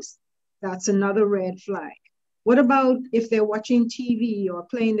things, that's another red flag. What about if they're watching TV or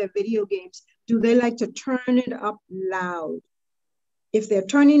playing their video games? Do they like to turn it up loud? If they're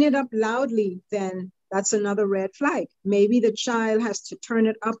turning it up loudly, then that's another red flag. Maybe the child has to turn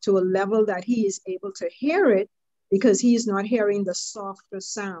it up to a level that he is able to hear it because he's not hearing the softer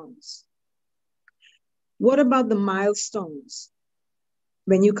sounds. What about the milestones?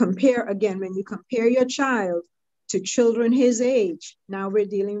 When you compare your child to children his age, now we're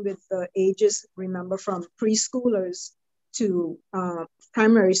dealing with the ages, remember, from preschoolers to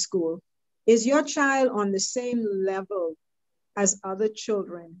primary school. Is your child on the same level as other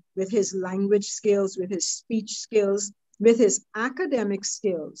children with his language skills, with his speech skills, with his academic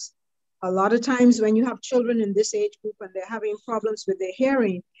skills? A lot of times when you have children in this age group and they're having problems with their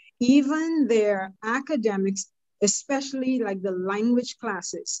hearing, even their academics, especially like the language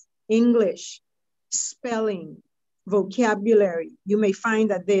classes, English, spelling, vocabulary, you may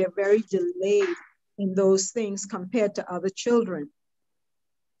find that they are very delayed in those things compared to other children.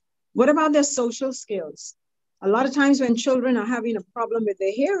 What about their social skills? A lot of times when children are having a problem with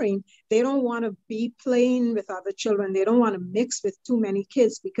their hearing, they don't want to be playing with other children. They don't want to mix with too many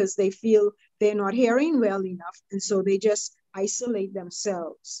kids because they feel they're not hearing well enough. And so they just isolate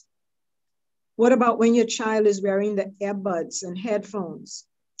themselves. What about when your child is wearing the earbuds and headphones?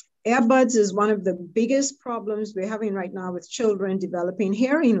 Earbuds is one of the biggest problems we're having right now with children developing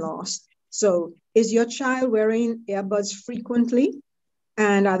hearing loss. So is your child wearing earbuds frequently?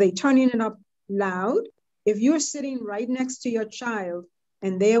 And are they turning it up loud? If you're sitting right next to your child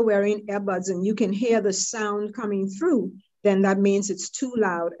and they're wearing earbuds and you can hear the sound coming through, then that means it's too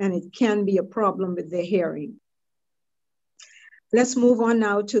loud and it can be a problem with their hearing. Let's move on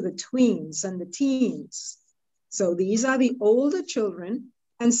now to the tweens and the teens. So these are the older children.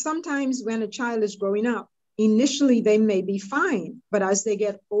 And sometimes when a child is growing up, initially they may be fine, but as they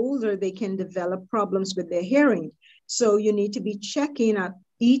get older, they can develop problems with their hearing. So you need to be checking at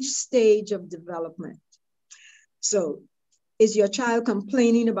each stage of development. So is your child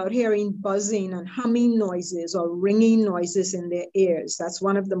complaining about hearing buzzing and humming noises or ringing noises in their ears? That's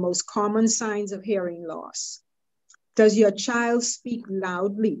one of the most common signs of hearing loss. Does your child speak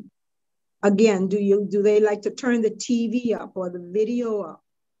loudly? Again, do they like to turn the TV up or the video up?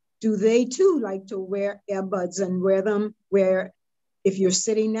 Do they too like to wear earbuds and wear them where if you're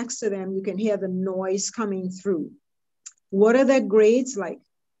sitting next to them, you can hear the noise coming through? What are their grades like?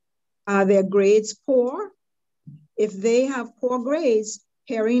 Are their grades poor? If they have poor grades,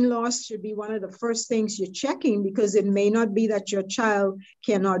 hearing loss should be one of the first things you're checking because it may not be that your child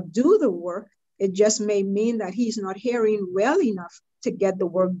cannot do the work. It just may mean that he's not hearing well enough to get the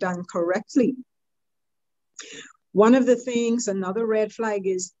work done correctly. One of the things, another red flag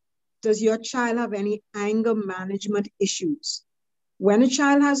is, does your child have any anger management issues? When a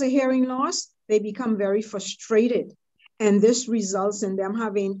child has a hearing loss, they become very frustrated. And this results in them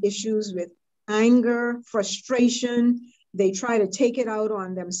having issues with anger, frustration. They try to take it out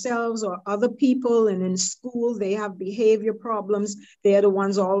on themselves or other people. And in school, they have behavior problems. They're the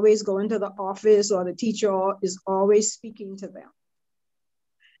ones always going to the office or the teacher is always speaking to them.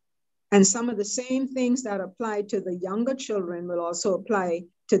 And some of the same things that apply to the younger children will also apply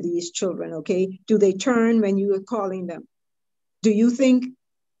to these children, okay? Do they turn when you are calling them? Do you think,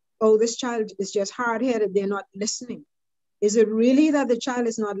 oh, this child is just hard-headed, they're not listening? Is it really that the child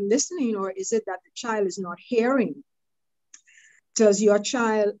is not listening, or is it that the child is not hearing? Does your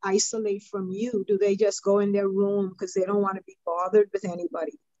child isolate from you? Do they just go in their room because they don't want to be bothered with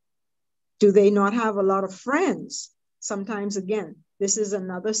anybody? Do they not have a lot of friends? Sometimes, again, this is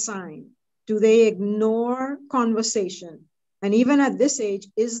another sign. Do they ignore conversation? And even at this age,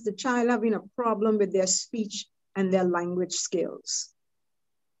 is the child having a problem with their speech and their language skills?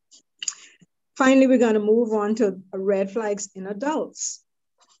 Finally, we're going to move on to red flags in adults.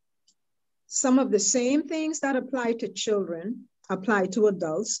 Some of the same things that apply to children apply to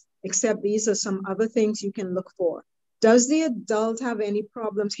adults, except these are some other things you can look for. Does the adult have any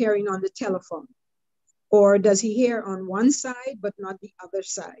problems hearing on the telephone? Or does he hear on one side, but not the other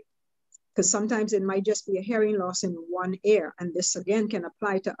side? Because sometimes it might just be a hearing loss in one ear. And this, again, can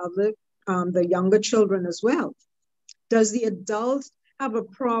apply to other, the younger children as well. Does the adult have a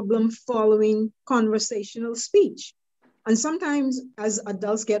problem following conversational speech? And sometimes as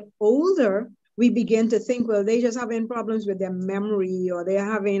adults get older, we begin to think, well, they just having problems with their memory, or they're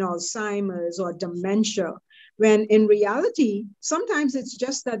having Alzheimer's or dementia. When in reality, sometimes it's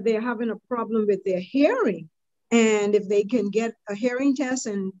just that they're having a problem with their hearing. And if they can get a hearing test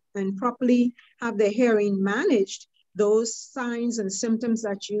and properly have their hearing managed, those signs and symptoms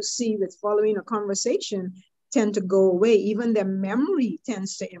that you see with following a conversation tend to go away. Even their memory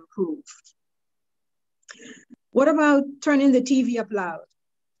tends to improve. What about turning the TV up loud?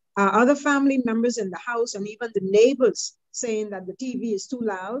 Other family members in the house and even the neighbors saying that the TV is too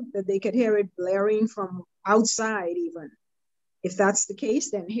loud, that they could hear it blaring from outside even. If that's the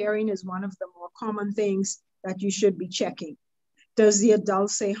case, then hearing is one of the more common things that you should be checking. Does the adult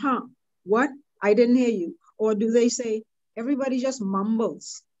say, huh, what? I didn't hear you. Or do they say, everybody just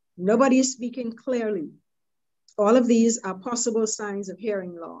mumbles. Nobody is speaking clearly. All of these are possible signs of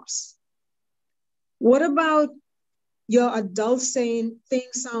hearing loss. What about your adult saying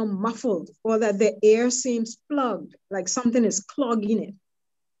things sound muffled or that the air seems plugged, like something is clogging it?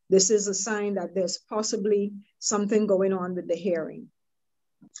 This is a sign that there's possibly something going on with the hearing.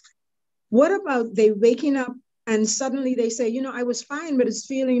 What about they waking up and suddenly they say, you know, I was fine, but it's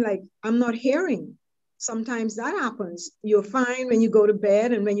feeling like I'm not hearing. Sometimes that happens. You're fine when you go to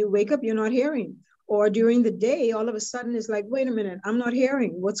bed, and when you wake up, you're not hearing. Or during the day, all of a sudden it's like, wait a minute, I'm not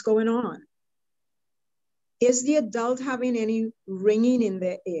hearing. What's going on? Is the adult having any ringing in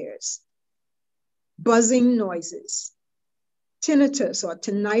their ears? Buzzing noises? Tinnitus or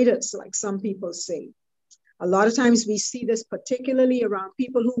tinnitus, like some people say. A lot of times we see this particularly around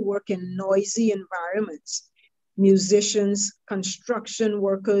people who work in noisy environments. Musicians, construction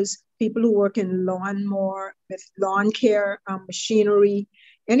workers, people who work in lawn care machinery,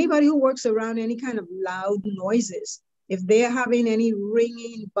 anybody who works around any kind of loud noises. If they're having any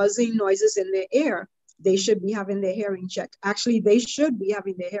ringing, buzzing noises in their ear, they should be having their hearing checked. Actually, they should be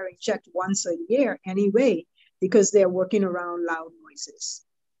having their hearing checked once a year anyway, because they're working around loud noises.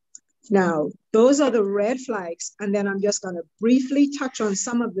 Now, those are the red flags. And then I'm just going to briefly touch on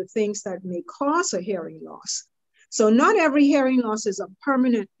some of the things that may cause a hearing loss. So not every hearing loss is a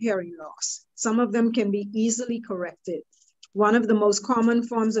permanent hearing loss. Some of them can be easily corrected. One of the most common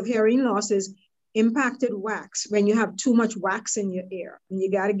forms of hearing loss is impacted wax, when you have too much wax in your ear and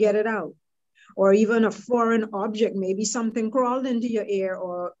you got to get it out. Or even a foreign object, maybe something crawled into your ear,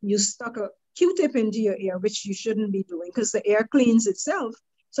 or you stuck a Q-tip into your ear, which you shouldn't be doing because the air cleans itself.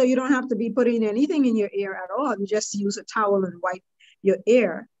 So you don't have to be putting anything in your ear at all. You just use a towel and wipe your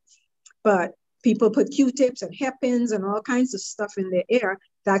ear. But people put Q-tips and hairpins and all kinds of stuff in their ear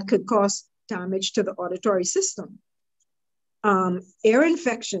that could cause damage to the auditory system. Ear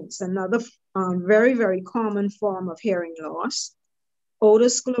infections, another very, very common form of hearing loss.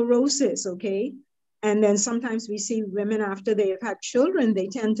 Otosclerosis, okay? And then sometimes we see women after they have had children, they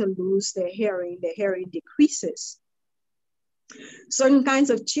tend to lose their hearing decreases. Certain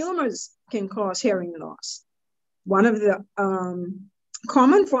kinds of tumors can cause hearing loss. One of the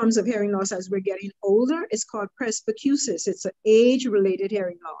common forms of hearing loss as we're getting older is called presbycusis. It's an age-related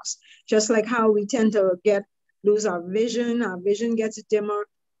hearing loss. Just like how we tend to lose our vision gets dimmer.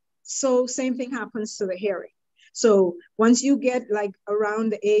 So same thing happens to the hearing. So once you get like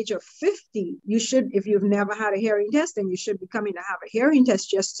around the age of 50, you should, if you've never had a hearing test, then you should be coming to have a hearing test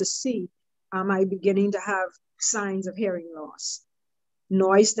just to see, am I beginning to have signs of hearing loss?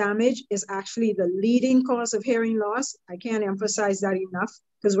 Noise damage is actually the leading cause of hearing loss. I can't emphasize that enough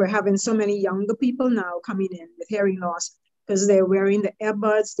because we're having so many younger people now coming in with hearing loss because they're wearing the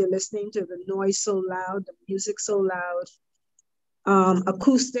earbuds, they're listening to the noise so loud, the music so loud.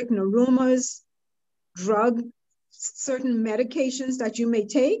 Acoustic neuromas, certain medications that you may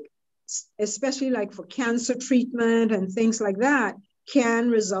take, especially like for cancer treatment and things like that, can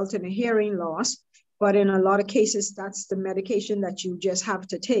result in a hearing loss. But in a lot of cases, that's the medication that you just have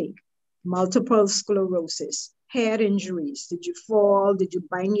to take. Multiple sclerosis, head injuries. Did you fall? Did you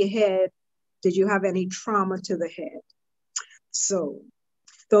bang your head? Did you have any trauma to the head? So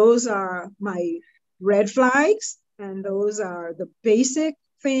those are my red flags. And those are the basic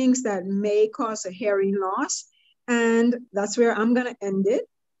things that may cause a hearing loss. And that's where I'm going to end it.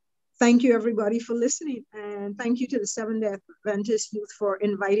 Thank you, everybody, for listening. And thank you to the Seventh-day Adventist Youth for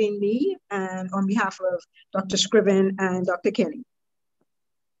inviting me, and on behalf of Dr. Scriven and Dr. Kenny.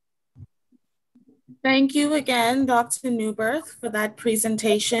 Thank you again, Dr. Newbirth, for that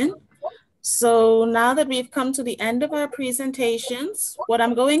presentation. So now that we've come to the end of our presentations, what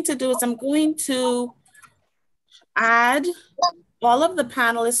I'm going to do is I'm going to add all of the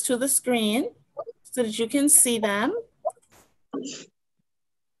panelists to the screen so that you can see them.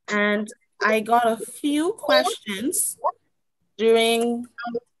 And I got a few questions during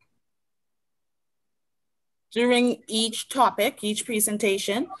each topic, each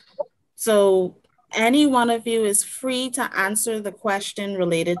presentation. So any one of you is free to answer the question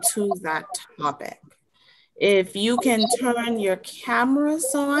related to that topic. If you can turn your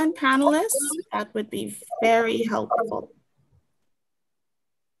cameras on, panelists, that would be very helpful.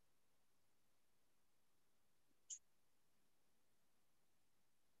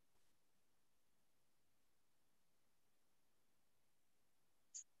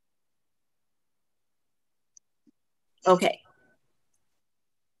 Okay.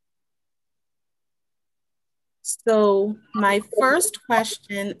 So my first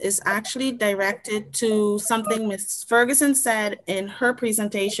question is actually directed to something Ms. Ferguson said in her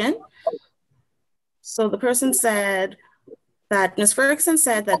presentation. So the person said that Ms. Ferguson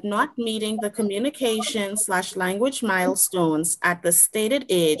said that not meeting the communication/language milestones at the stated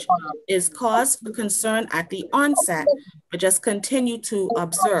age is cause for concern at the onset, but just continue to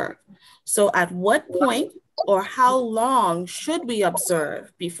observe. So at what point or how long should we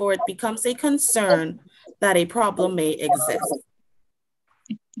observe before it becomes a concern that a problem may exist?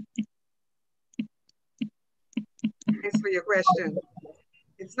 Thanks for your question.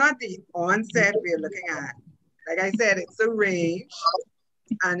 It's not the onset we're looking at. Like I said, it's a range.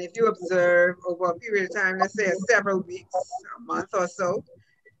 And if you observe over a period of time, let's say several weeks, a month or so,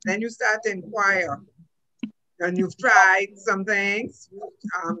 then you start to inquire. And you've tried some things,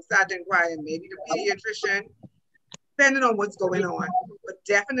 start to inquire, maybe the pediatrician, depending on what's going on. But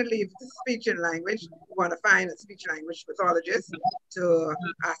definitely, if it's speech and language, you want to find a speech language pathologist to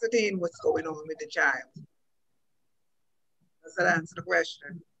ascertain what's going on with the child. Does that answer the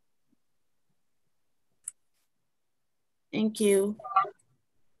question? Thank you.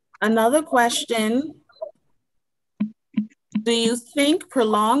 Another question. Do you think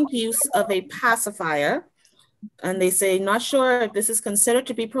prolonged use of a pacifier, and they say, not sure if this is considered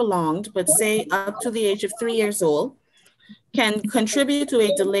to be prolonged, but say up to the age of 3 years old, can contribute to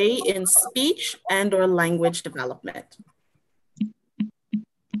a delay in speech and or language development?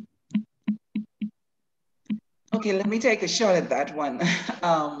 Okay, let me take a shot at that one.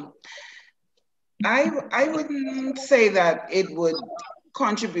 I wouldn't say that it would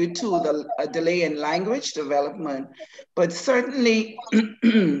contribute to a delay in language development, but certainly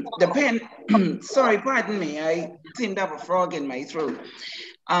sorry, pardon me, I seem to have a frog in my throat.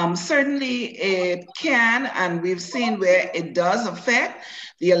 Certainly it can, and we've seen where it does affect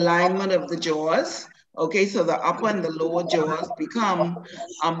the alignment of the jaws. Okay, so the upper and the lower jaws become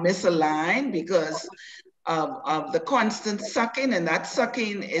misaligned because of the constant sucking, and that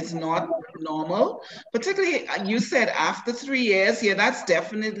sucking is not normal. Particularly, you said after 3 years, yeah, that's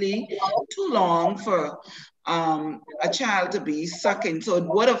definitely too long for a child to be sucking. So it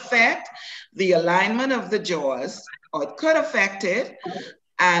would affect the alignment of the jaws, or it could affect it,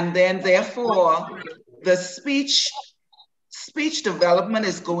 and then therefore the speech development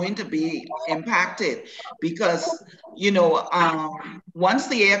is going to be impacted because, you know, once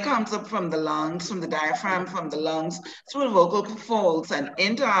the air comes up from the lungs, from the diaphragm, from the lungs, through the vocal folds and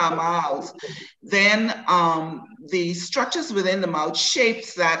into our mouths, then the structures within the mouth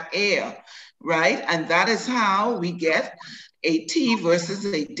shapes that air, right? And that is how we get a T versus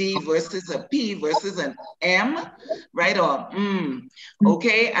a D versus a P versus an M, right? Or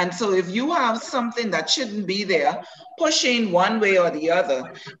okay? And so if you have something that shouldn't be there, pushing one way or the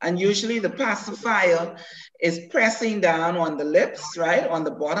other, and usually the pacifier is pressing down on the lips, right? On the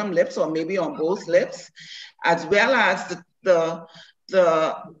bottom lips, or maybe on both lips, as well as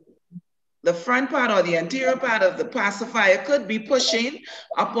the front part or the anterior part of the pacifier could be pushing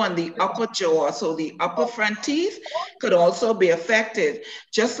up on the upper jaw. So the upper front teeth could also be affected.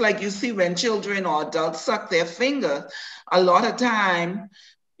 Just like you see when children or adults suck their finger, a lot of time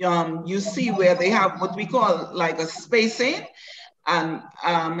you see where they have what we call like a spacing, and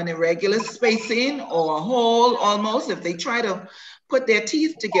an irregular spacing or a hole almost. If they try to put their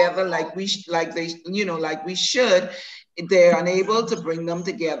teeth together like we should, they're unable to bring them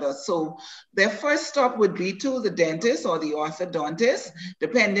together. So their first stop would be to the dentist or the orthodontist,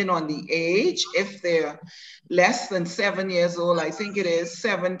 depending on the age. If they're less than 7 years old, I think it is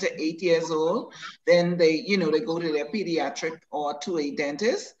 7 to 8 years old, then they go to their pediatric or to a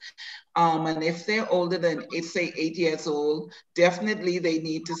dentist. And if they're older than, say, 8 years old, definitely they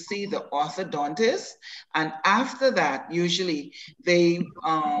need to see the orthodontist. And after that, usually they,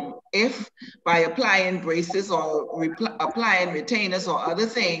 if by applying braces or applying retainers or other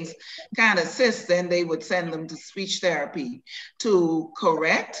things can assist, then they would send them to speech therapy to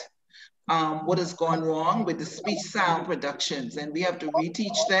correct what has gone wrong with the speech sound productions. And we have to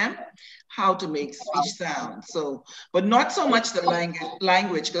reteach them how to make speech sound. So, but not so much the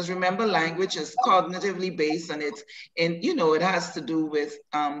language, because remember, language is cognitively based, and it's it has to do with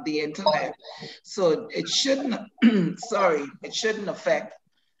the intellect. So it shouldn't, sorry, it shouldn't affect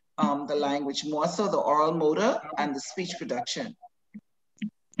the language, more so the oral motor and the speech production.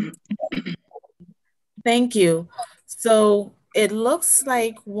 Thank you. So it looks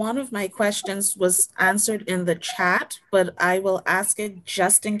like one of my questions was answered in the chat, but I will ask it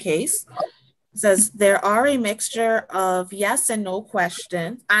just in case. It says there are a mixture of yes and no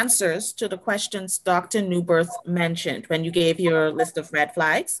answers to the questions Dr. Newbirth mentioned when you gave your list of red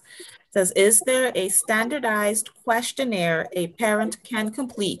flags. It says, is there a standardized questionnaire a parent can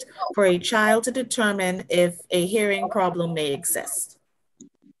complete for a child to determine if a hearing problem may exist?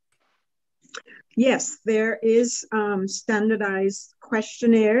 Yes, there is standardized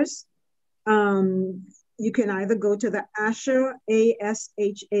questionnaires. You can either go to the ASHA,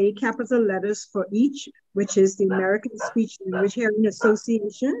 ASHA, capital letters for each, which is the American Speech Language Hearing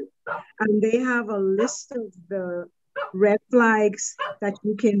Association. And they have a list of the red flags that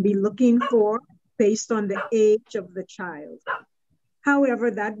you can be looking for based on the age of the child. However,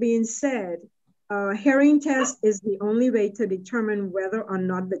 that being said, a hearing test is the only way to determine whether or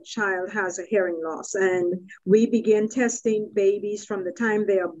not the child has a hearing loss. And we begin testing babies from the time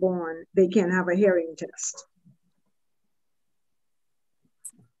they are born. They can have a hearing test.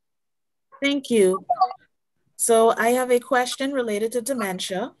 Thank you. So I have a question related to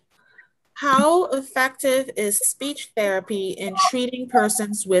dementia. How effective is speech therapy in treating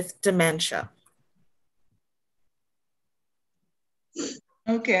persons with dementia?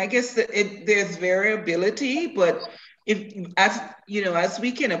 Okay, I guess there's variability, but as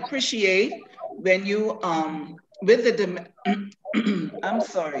we can appreciate when you with the I'm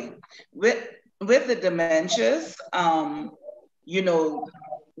sorry, with the dementias,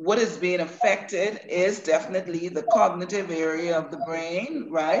 what is being affected is definitely the cognitive area of the brain,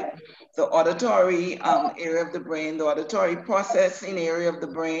 right? The auditory area of the brain, the auditory processing area of the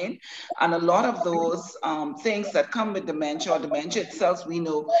brain. And a lot of those things that come with dementia, or dementia itself, we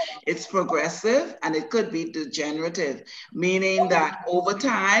know it's progressive and it could be degenerative, meaning that over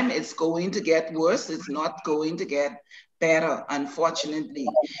time it's going to get worse. It's not going to get better, unfortunately.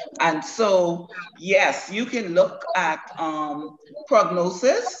 And so, yes, you can look at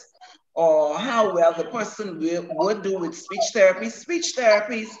prognosis or how well the person would do with speech therapy. Speech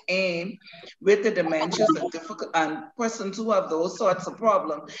therapies aim with the dementias and persons who have those sorts of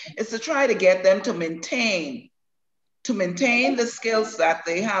problems is to try to get them to maintain the skills that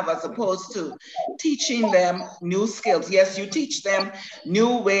they have, as opposed to teaching them new skills. Yes, you teach them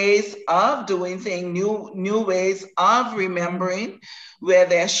new ways of doing things, new ways of remembering where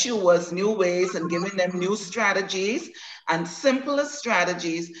their shoe was, new ways, and giving them new strategies and simpler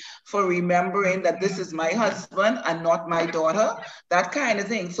strategies for remembering that this is my husband and not my daughter, that kind of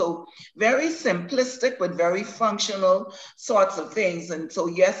thing. So very simplistic, but very functional sorts of things. And so,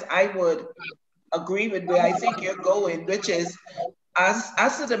 yes, I would agree with where I think you're going, which is as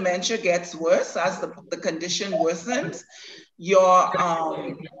the dementia gets worse, as the condition worsens, your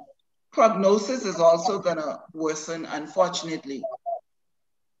prognosis is also gonna worsen, unfortunately.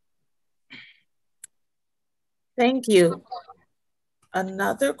 Thank you.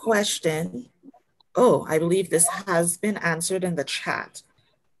 Another question. Oh, I believe this has been answered in the chat.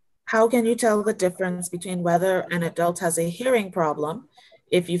 How can you tell the difference between whether an adult has a hearing problem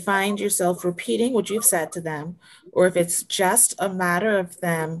if you find yourself repeating what you've said to them, or if it's just a matter of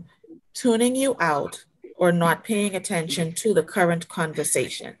them tuning you out or not paying attention to the current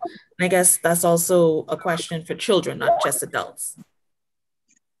conversation? And I guess that's also a question for children, not just adults.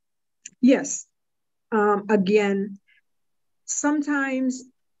 Yes. Again, sometimes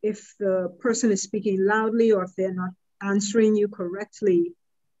if the person is speaking loudly or if they're not answering you correctly,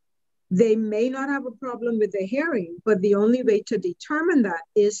 they may not have a problem with their hearing, but the only way to determine that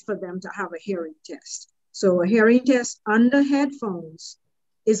is for them to have a hearing test. So a hearing test under headphones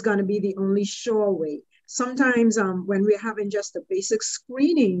is going to be the only sure way. Sometimes when we're having just a basic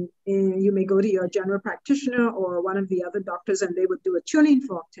screening, you may go to your general practitioner or one of the other doctors and they would do a tuning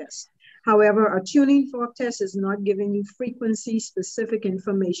fork test. However, a tuning fork test is not giving you frequency-specific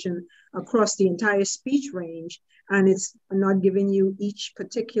information across the entire speech range, and it's not giving you each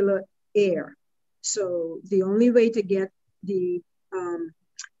particular air. So the only way to get the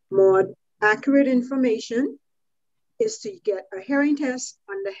more accurate information is to get a hearing test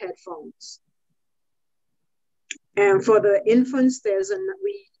under headphones. And for the infants,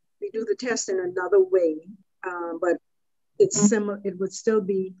 we do the test in another way, but it's similar. It would still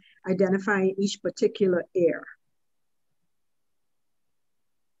be identifying each particular air.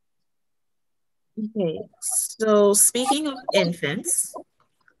 Okay, so speaking of infants,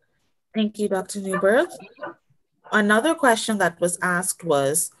 thank you, Dr. Newbirth. Another question that was asked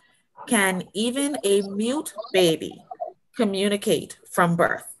was, can even a mute baby communicate from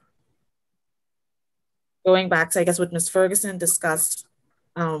birth? going back to, I guess, what Ms. Ferguson discussed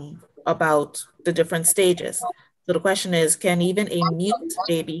about the different stages. So the question is, can even a mute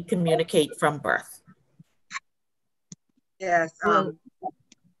baby communicate from birth? Yes,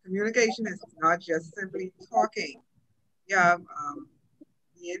 communication is not just simply talking. You have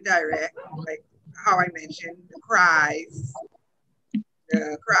the indirect, like how I mentioned, the cries.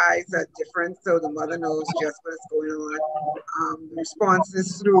 The cries are different, so the mother knows just what's going on. The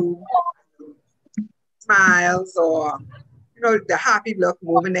responses through smiles or, you know, the happy look,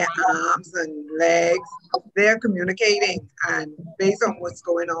 moving their arms and legs. They're communicating, and based on what's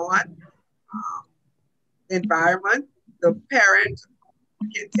going on, the environment, the parent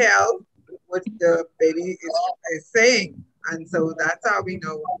can tell what the baby is saying, and so that's how we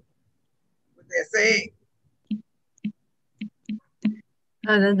know what they're saying.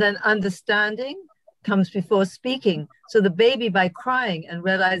 And then understanding comes before speaking. So the baby, by crying and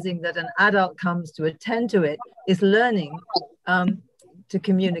realizing that an adult comes to attend to it, is learning to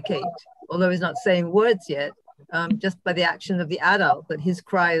communicate. Although he's not saying words yet, just by the action of the adult that his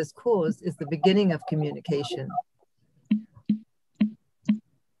cry has caused is the beginning of communication.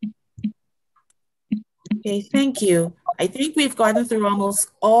 Okay, thank you. I think we've gotten through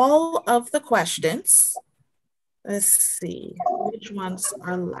almost all of the questions. Let's see, which ones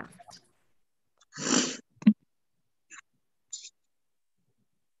are left?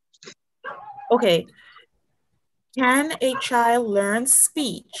 Okay, can a child learn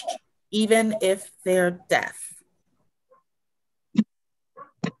speech even if they're deaf?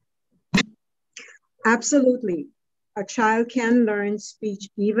 Absolutely. A child can learn speech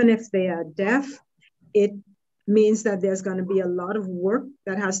even if they are deaf. It means that there's going to be a lot of work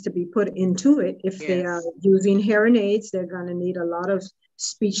that has to be put into it. If they are using hearing aids, they're going to need a lot of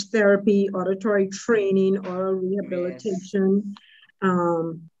speech therapy, auditory training, oral rehabilitation.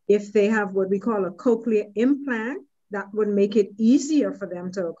 If they have what we call a cochlear implant, that would make it easier for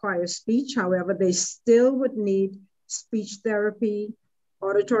them to acquire speech. However, they still would need speech therapy,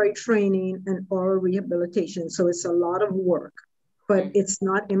 auditory training, and oral rehabilitation. So it's a lot of work, but it's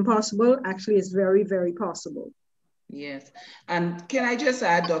not impossible. Actually, it's very, very possible. Yes. And can I just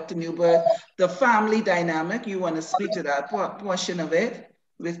add, Dr. Newberg, the family dynamic, you want to speak to that portion of it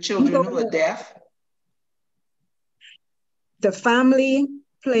with children who are deaf? The family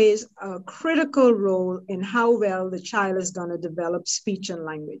plays a critical role in how well the child is going to develop speech and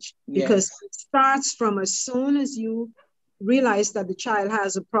language, because it starts from as soon as you realize that the child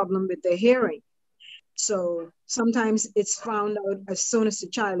has a problem with their hearing. So sometimes it's found out as soon as the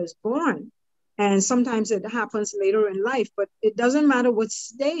child is born, and sometimes it happens later in life, but it doesn't matter what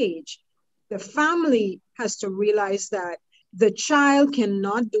stage. The family has to realize that the child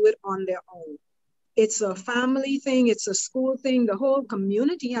cannot do it on their own. It's a family thing, it's a school thing. The whole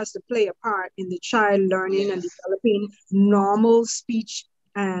community has to play a part in the child learning and developing normal speech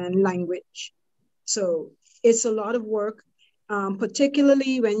and language. So it's a lot of work,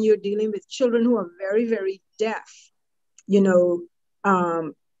 particularly when you're dealing with children who are very, very deaf. You know,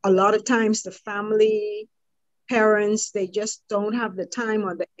 a lot of times the family, parents, they just don't have the time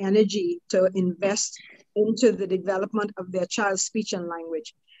or the energy to invest into the development of their child's speech and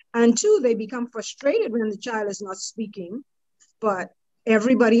language. And two, they become frustrated when the child is not speaking, but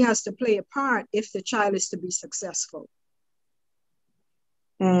everybody has to play a part if the child is to be successful.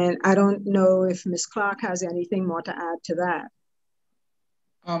 And I don't know if Ms. Clark has anything more to add to that.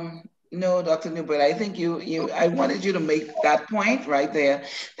 No, Dr. Newberg, I think I wanted you to make that point right there,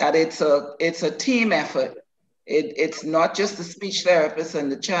 that it's a team effort. It's not just the speech therapist and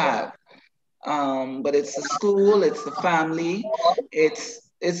the child, but it's the school, it's the family, it's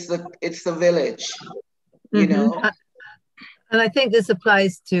the village, you know. And I think this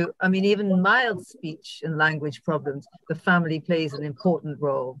applies to, I mean, even mild speech and language problems, the family plays an important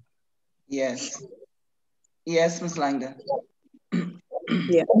role. Yes. Yes, Ms. Langdon.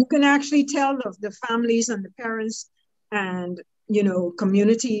 Yeah, you can actually tell the families and the parents and, you know,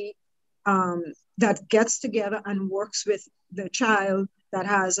 community that gets together and works with the child that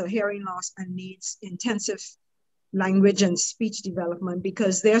has a hearing loss and needs intensive language and speech development,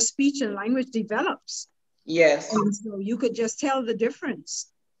 because their speech and language develops. Yes. And so you could just tell the difference.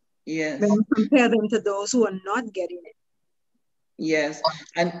 Yes. When you compare them to those who are not getting it. Yes,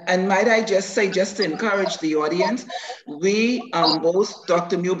 and might I just say, just to encourage the audience, we, both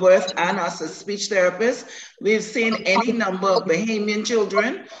Dr. Newberth and us as speech therapists, we've seen any number of Bahamian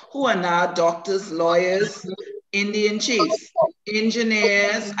children who are now doctors, lawyers, Indian chiefs,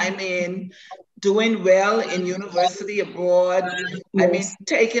 engineers. I mean, doing well in university abroad. Yes. I mean,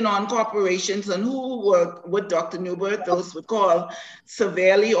 taking on corporations, and who were what Dr. Newbert, those would call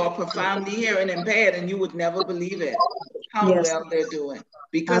severely or profoundly hearing impaired, and you would never believe it, how Yes. well they're doing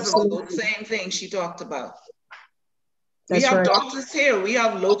because Absolutely. of those same things she talked about. We That's have right. doctors here, we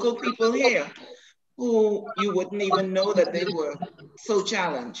have local people here who you wouldn't even know that they were so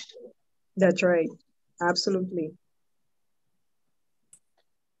challenged. That's right. Absolutely.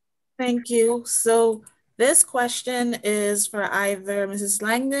 Thank you. So this question is for either Mrs.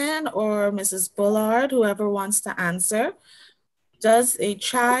 Langdon or Mrs. Bullard, whoever wants to answer. Does a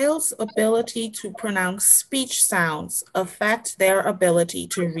child's ability to pronounce speech sounds affect their ability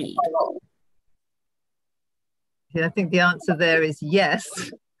to read? I think the answer there is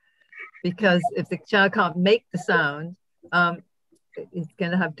yes, because if the child can't make the sound, it's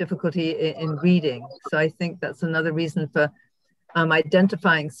going to have difficulty in reading. So I think that's another reason for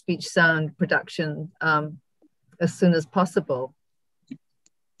identifying speech sound production as soon as possible. I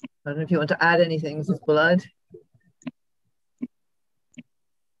don't know if you want to add anything, Mrs. Bullard.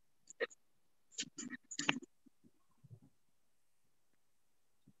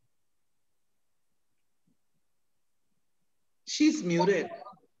 She's muted.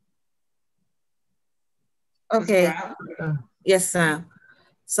 Okay. Yes, ma'am.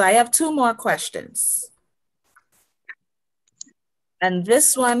 So I have two more questions. And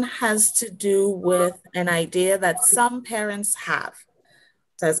this one has to do with an idea that some parents have.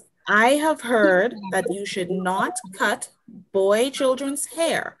 It says, I have heard that you should not cut boy children's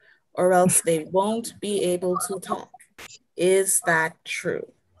hair or else they won't be able to talk. Is that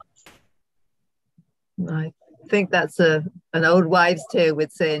true? I think that's an old wives' tale,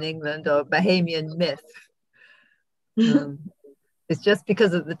 we'd say in England, or Bahamian myth. It's just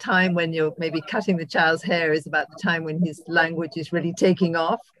because of the time when you're maybe cutting the child's hair is about the time when his language is really taking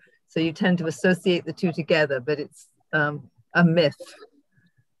off. So you tend to associate the two together, but it's a myth.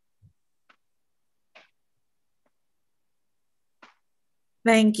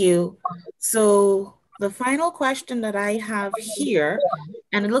 Thank you. So the final question that I have here,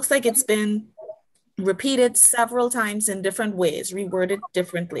 and it looks like it's been repeated several times in different ways, reworded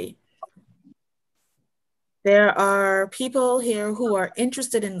differently. There are people here who are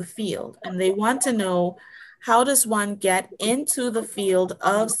interested in the field and they want to know, how does one get into the field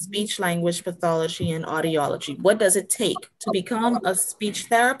of speech language pathology and audiology? What does it take to become a speech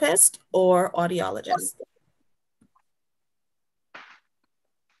therapist or audiologist?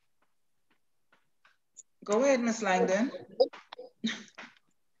 Go ahead, Ms. Langdon.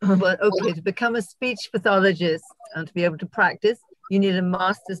 Well, okay, to become a speech pathologist and to be able to practice, you need a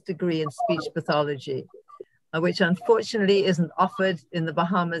master's degree in speech pathology, which unfortunately isn't offered in the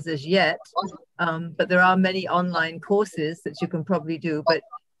Bahamas as yet. But there are many online courses that you can probably do. But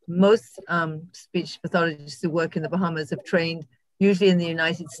most speech pathologists who work in the Bahamas have trained usually in the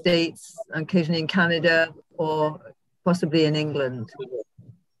United States, occasionally in Canada, or possibly in England.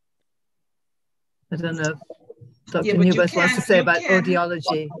 I don't know if Dr. Newbert wants to say about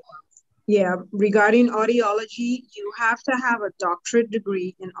audiology. Yeah, regarding audiology, you have to have a doctorate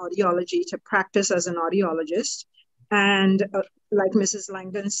degree in audiology to practice as an audiologist. And like Mrs.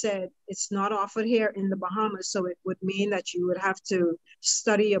 Langdon said, it's not offered here in the Bahamas, so it would mean that you would have to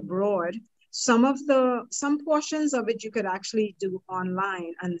study abroad. Some portions of it you could actually do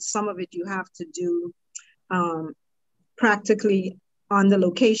online, and some of it you have to do practically on the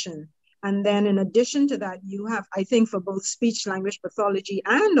location. And then in addition to that, you have, I think for both speech language pathology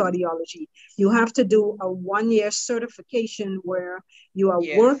and audiology, you have to do a 1-year certification where you are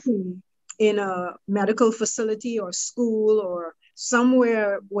working in a medical facility or school or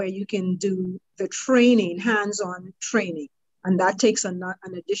somewhere where you can do the training, hands-on training. And that takes an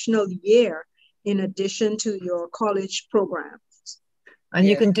additional year in addition to your college program. And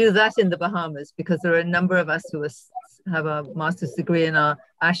you can do that in the Bahamas because there are a number of us who have a master's degree in our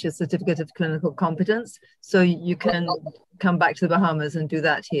ASHA Certificate of Clinical Competence. So you can come back to the Bahamas and do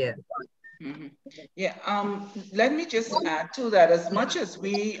that here. Mm-hmm. Yeah, let me just add to that. As much as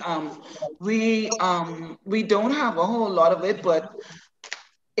we don't have a whole lot of it, but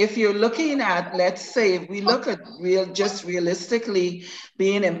if you're looking at, let's say, if we look at just realistically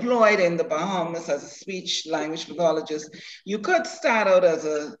being employed in the Bahamas as a speech language pathologist, you could start out as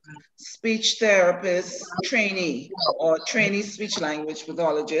a speech therapist trainee or trainee speech language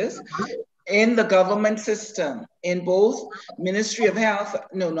pathologist in the government system in both Ministry of Health,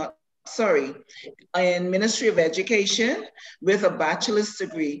 in Ministry of Education with a bachelor's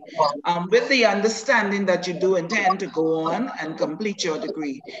degree, with the understanding that you do intend to go on and complete your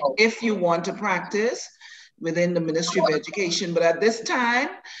degree if you want to practice within the Ministry of Education. But at this time,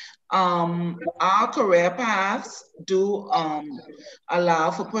 Our career paths do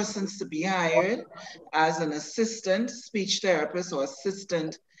allow for persons to be hired as an assistant speech therapist or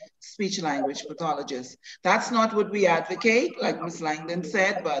assistant speech language pathologist. That's not what we advocate, like Ms. Langdon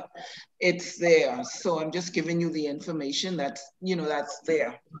said, but it's there. So I'm just giving you the information that's, that's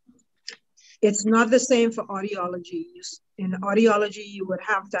there. It's not the same for audiology. In audiology, you would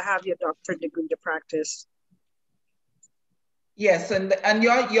have to have your doctorate degree to practice. Yes, and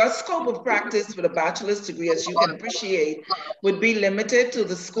your scope of practice with a bachelor's degree, as you can appreciate, would be limited to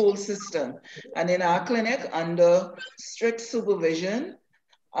the school system. And in our clinic, under strict supervision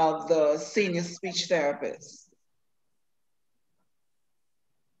of the senior speech therapist.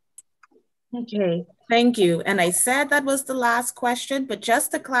 Okay, thank you. And I said that was the last question, but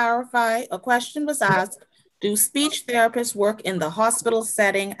just to clarify, a question was asked, do speech therapists work in the hospital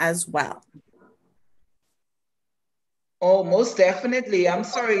setting as well? Oh, most definitely. I'm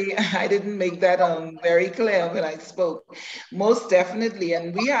sorry, I didn't make that very clear when I spoke. Most definitely,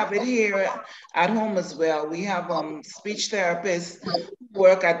 and we have it here at home as well. We have speech therapists who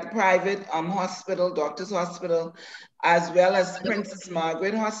work at the private hospital, doctor's hospital, as well as Princess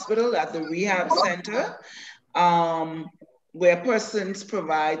Margaret Hospital at the rehab center, where persons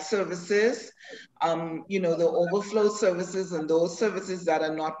provide services, the overflow services and those services that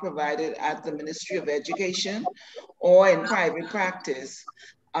are not provided at the Ministry of Education or in private practice.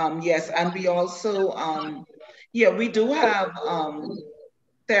 Yes, and we also, we do have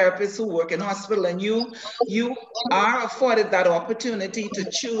therapists who work in hospital, and you are afforded that opportunity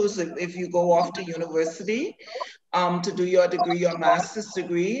to choose if you go off to university to do your degree, your master's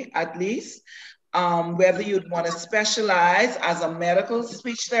degree at least. Whether you'd want to specialize as a medical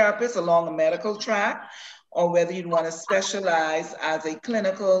speech therapist along a medical track, or whether you'd want to specialize as a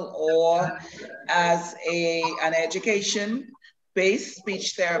clinical or as an education-based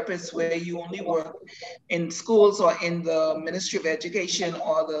speech therapist where you only work in schools or in the Ministry of Education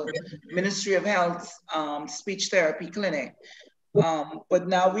or the Ministry of Health's speech therapy clinic. But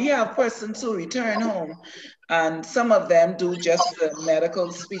now we have persons who return home, and some of them do just the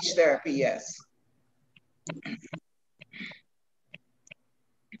medical speech therapy, yes.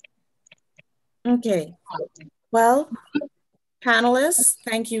 Okay, well, panelists,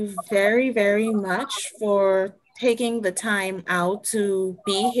 thank you very, very much for taking the time out to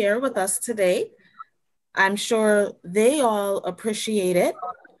be here with us today. I'm sure they all appreciate it.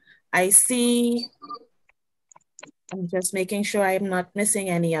 I see, I'm just making sure I'm not missing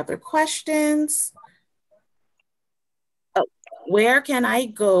any other questions. Oh, where can I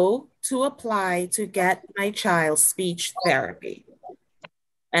go to apply to get my child's speech therapy?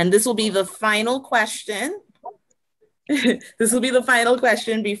 And this will be the final question. This will be the final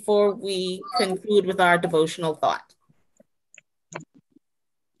question before we conclude with our devotional thought.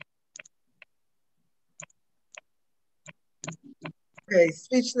 Okay,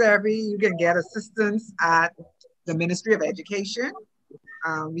 speech therapy, you can get assistance at the Ministry of Education.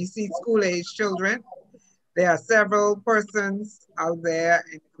 We see school-age children. There are several persons out there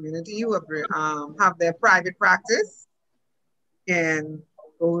in the community who have their private practice. You can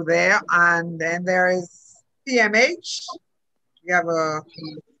go there, and then there is PMH. We have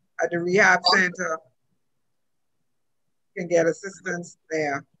at the rehab center. You can get assistance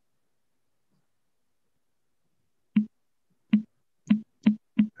there.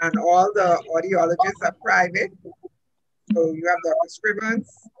 And all the audiologists are private. So you have Dr. Scrivens,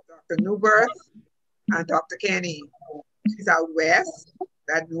 Dr. Newbirth, and Dr. Kenny. She's out west,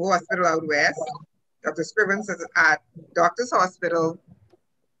 that new hospital out west. Dr. Scrivens is at Doctor's Hospital,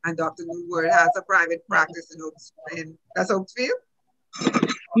 and Dr. Newbirth has a private practice in that's Oakesfield?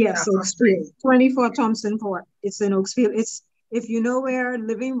 Yes, Oakesfield, 24 Thompson Court. It's in Oakesfield. It's, if you know where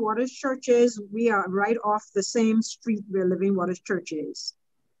Living Waters Church is, we are right off the same street where Living Waters Church is.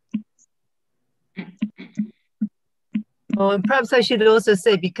 Oh, and perhaps I should also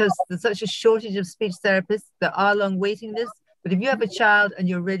say, because there's such a shortage of speech therapists, there are long waiting lists. But if you have a child and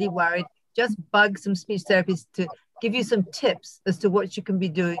you're really worried, just bug some speech therapists to give you some tips as to what you can be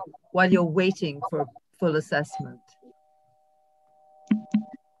doing while you're waiting for a full assessment.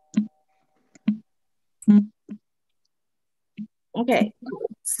 Okay,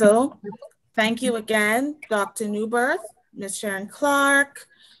 so thank you again, Dr. Newbirth, Ms. Sharon Clark,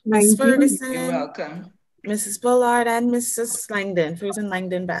 Ms. Ferguson. You're welcome. Mrs. Bullard and Mrs. Langdon, Susan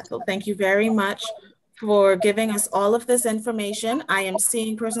Langdon Bethel. Thank you very much for giving us all of this information. I am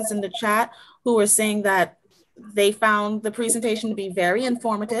seeing persons in the chat who are saying that they found the presentation to be very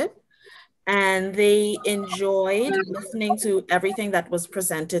informative and they enjoyed listening to everything that was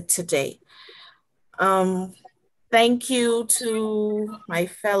presented today. Thank you to my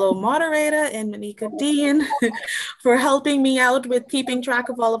fellow moderator and Monica Dean for helping me out with keeping track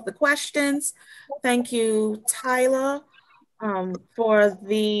of all of the questions. Thank you, Tyler, for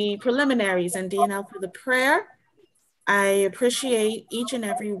the preliminaries and DNL for the prayer. I appreciate each and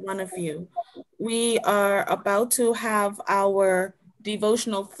every one of you. We are about to have our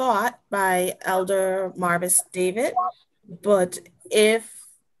devotional thought by Elder Marvis David, but if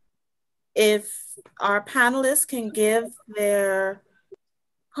our panelists can give their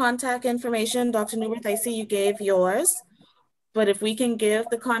contact information, Dr. Newworth, I see you gave yours, but if we can give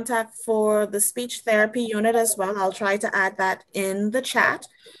the contact for the speech therapy unit as well, I'll try to add that in the chat.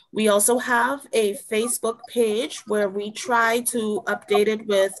 We also have a Facebook page where we try to update it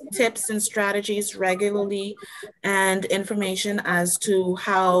with tips and strategies regularly and information as to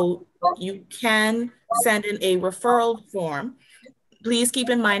how you can send in a referral form. Please keep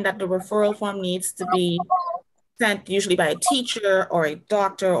in mind that the referral form needs to be sent usually by a teacher or a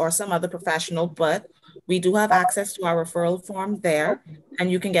doctor or some other professional, but we do have access to our referral form there, and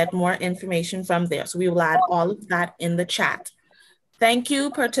you can get more information from there. So we will add all of that in the chat. Thank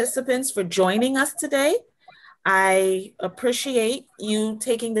you, participants, for joining us today. I appreciate you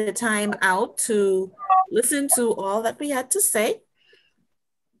taking the time out to listen to all that we had to say,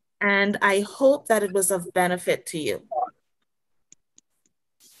 and I hope that it was of benefit to you.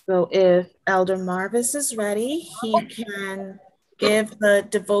 So if Elder Marvis is ready, he can give the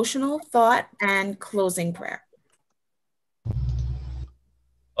devotional thought and closing prayer.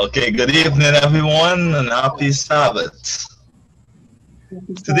 Okay, good evening, everyone, and happy Sabbath.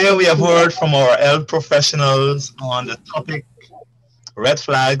 Today we have heard from our health professionals on the topic red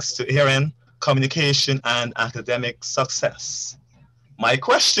flags to hearing, communication, and academic success. My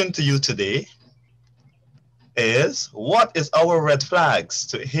question to you today is, what is our red flags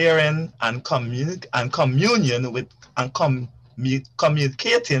to hearing and communicating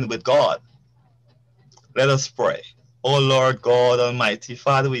with God? Let us pray. Oh Lord God Almighty,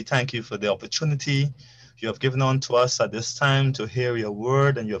 Father, we thank you for the opportunity you have given unto us at this time to hear your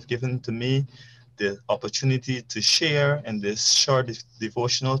word, and you have given to me the opportunity to share in this short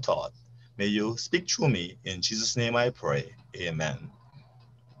devotional thought. May you speak through me. In Jesus' name I pray. Amen.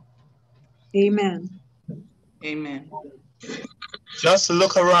 Amen. Amen. Just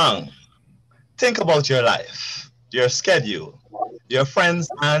look around. Think about your life, your schedule, your friends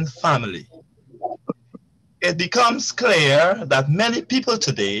and family. It becomes clear that many people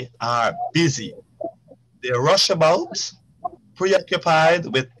today are busy. They rush about, preoccupied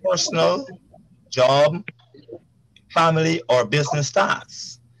with personal, job, family, or business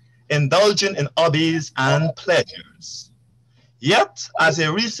tasks, indulging in hobbies and pleasures. Yet, as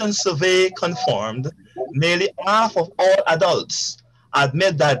a recent survey confirmed, nearly half of all adults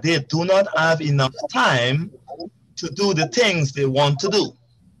admit that they do not have enough time to do the things they want to do.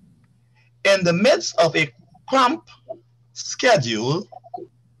 In the midst of a cramped schedule,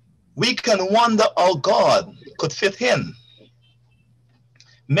 we can wonder how God could fit in.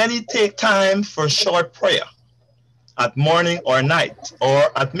 Many take time for short prayer at morning or night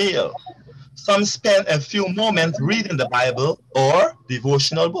or at meal. Some spend a few moments reading the Bible or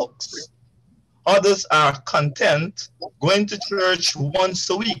devotional books. Others are content going to church once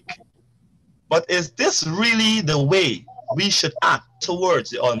a week. But is this really the way we should act towards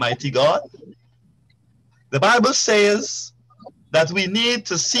the Almighty God? The Bible says that we need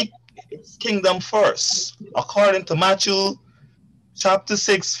to seek His kingdom first, according to Matthew chapter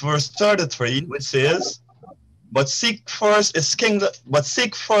 6, verse 33, which says, But seek first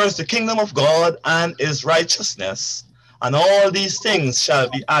the kingdom of God and his righteousness, and all these things shall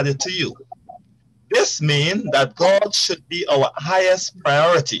be added to you. This means that God should be our highest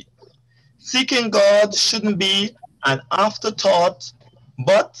priority. Seeking God shouldn't be an afterthought,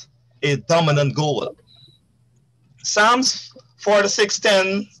 but a dominant goal. Psalms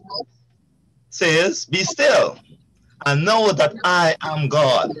 46:10 says, Be still and know that I am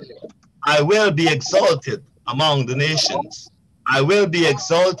God. I will be exalted among the nations. I will be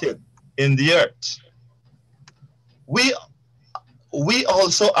exalted in the earth. We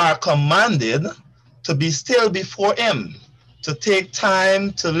also are commanded to be still before him, to take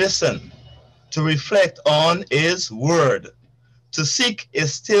time to listen, to reflect on his word, to seek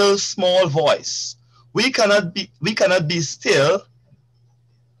his still small voice. We cannot be still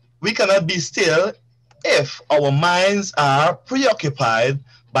if our minds are preoccupied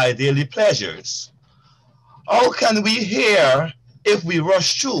by daily pleasures. How can we hear if we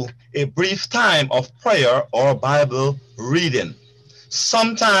rush through a brief time of prayer or Bible reading?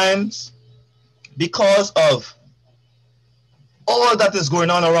 Sometimes because of all that is going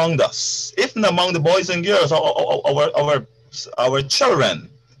on around us, even among the boys and girls, our children,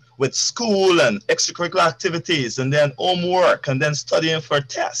 with school and extracurricular activities, and then homework, and then studying for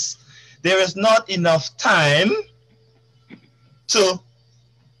tests. There is not enough time to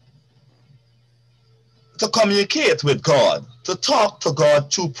communicate with God, to talk to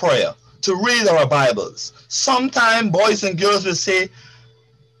God through prayer, to read our Bibles. Sometimes boys and girls will say,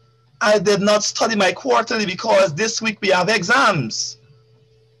 I did not study my quarterly because this week we have exams.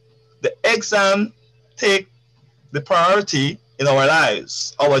 The exam take the priority in our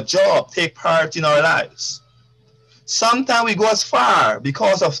lives. Our job take priority in our lives. Sometimes we go as far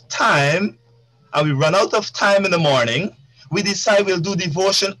because of time, and we run out of time in the morning. We decide we'll do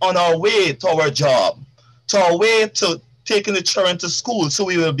devotion on our way to our job, to our way to taking the children to school. So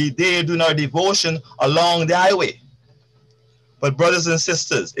we will be there doing our devotion along the highway. But brothers and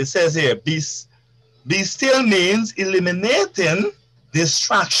sisters, it says here, be still means eliminating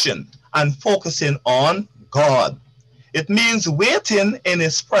distraction and focusing on God. It means waiting in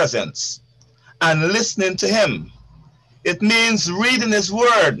his presence and listening to him. It means reading his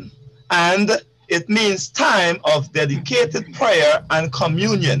word, and it means time of dedicated prayer and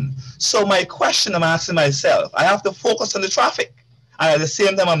communion. So my question I'm asking myself, I have to focus on the traffic, and at the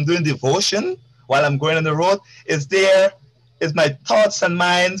same time I'm doing devotion while I'm going on the road. Is my thoughts and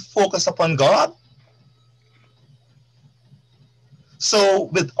mind focused upon God? So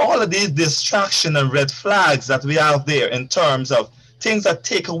with all of these distractions and red flags that we have there in terms of things that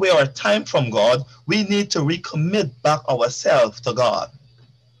take away our time from God, we need to recommit back ourselves to God.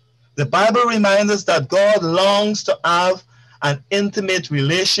 The Bible reminds us that God longs to have an intimate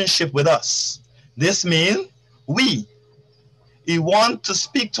relationship with us. This means He wants to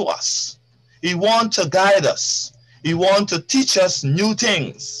speak to us. He wants to guide us. He wants to teach us new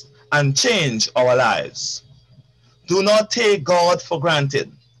things and change our lives. Do not take God for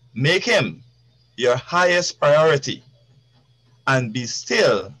granted. Make him your highest priority and be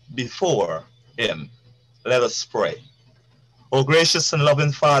still before him. Let us pray. O gracious and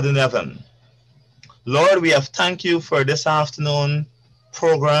loving Father in heaven, Lord, we have thank you for this afternoon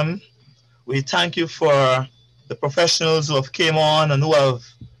program. We thank you for the professionals who have came on and who have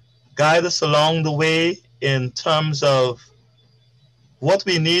guided us along the way in terms of what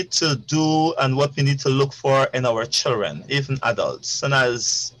we need to do and what we need to look for in our children, even adults. And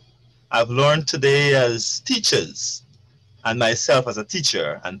as I've learned today as teachers, and myself as a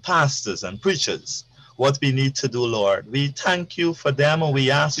teacher, and pastors and preachers, what we need to do, Lord. We thank you for them, and we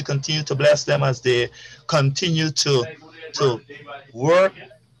ask you continue to bless them as they continue to work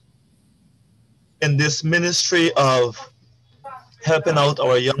in this ministry of helping out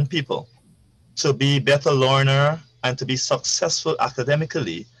our young people to be better learner and to be successful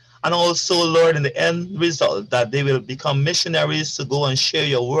academically. And also, Lord, in the end result, that they will become missionaries to go and share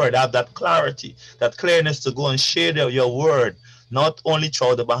your word, have that clarity, that clearness to go and share your word, not only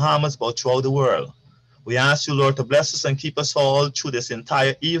throughout the Bahamas, but throughout the world. We ask you, Lord, to bless us and keep us all through this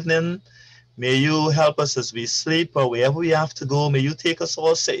entire evening. May you help us as we sleep or wherever we have to go. May you take us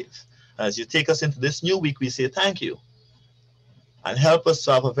all safe. As you take us into this new week, we say thank you. And help us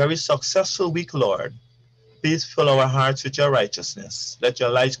to have a very successful week, Lord. Please fill our hearts with your righteousness. Let your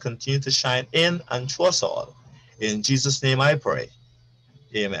light continue to shine in and through us all. In Jesus' name I pray.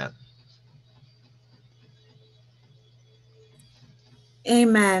 Amen.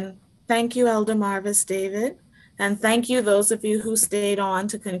 Amen. Thank you, Elder Marvis David. And thank you, those of you who stayed on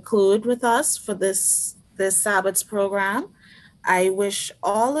to conclude with us for this Sabbath's program. I wish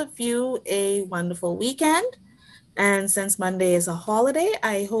all of you a wonderful weekend. And since Monday is a holiday,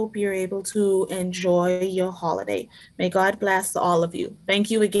 I hope you're able to enjoy your holiday. May God bless all of you.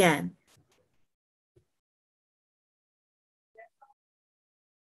 Thank you again.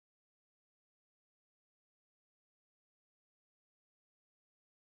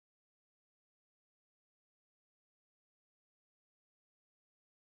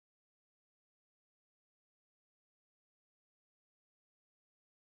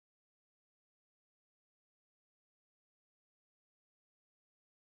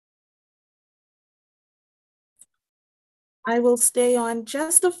 I will stay on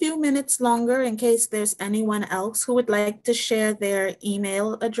just a few minutes longer in case there's anyone else who would like to share their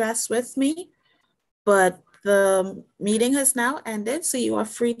email address with me. But the meeting has now ended, so you are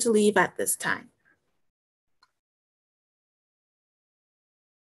free to leave at this time.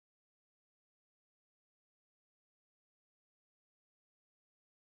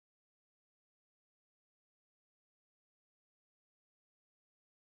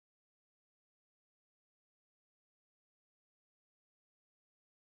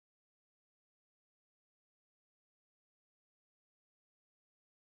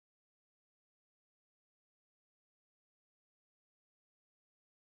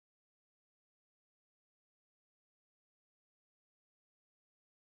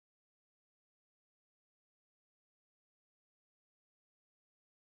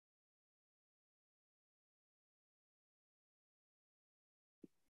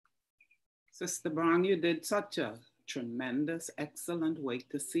 Sister Brown, you did such a tremendous, excellent work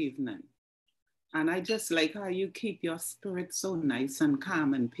this evening. And I just like how you keep your spirit so nice and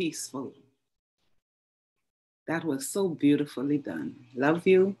calm and peaceful. That was so beautifully done. Love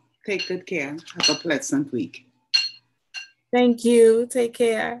you. Take good care. Have a pleasant week. Thank you. Take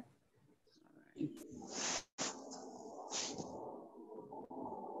care. All right.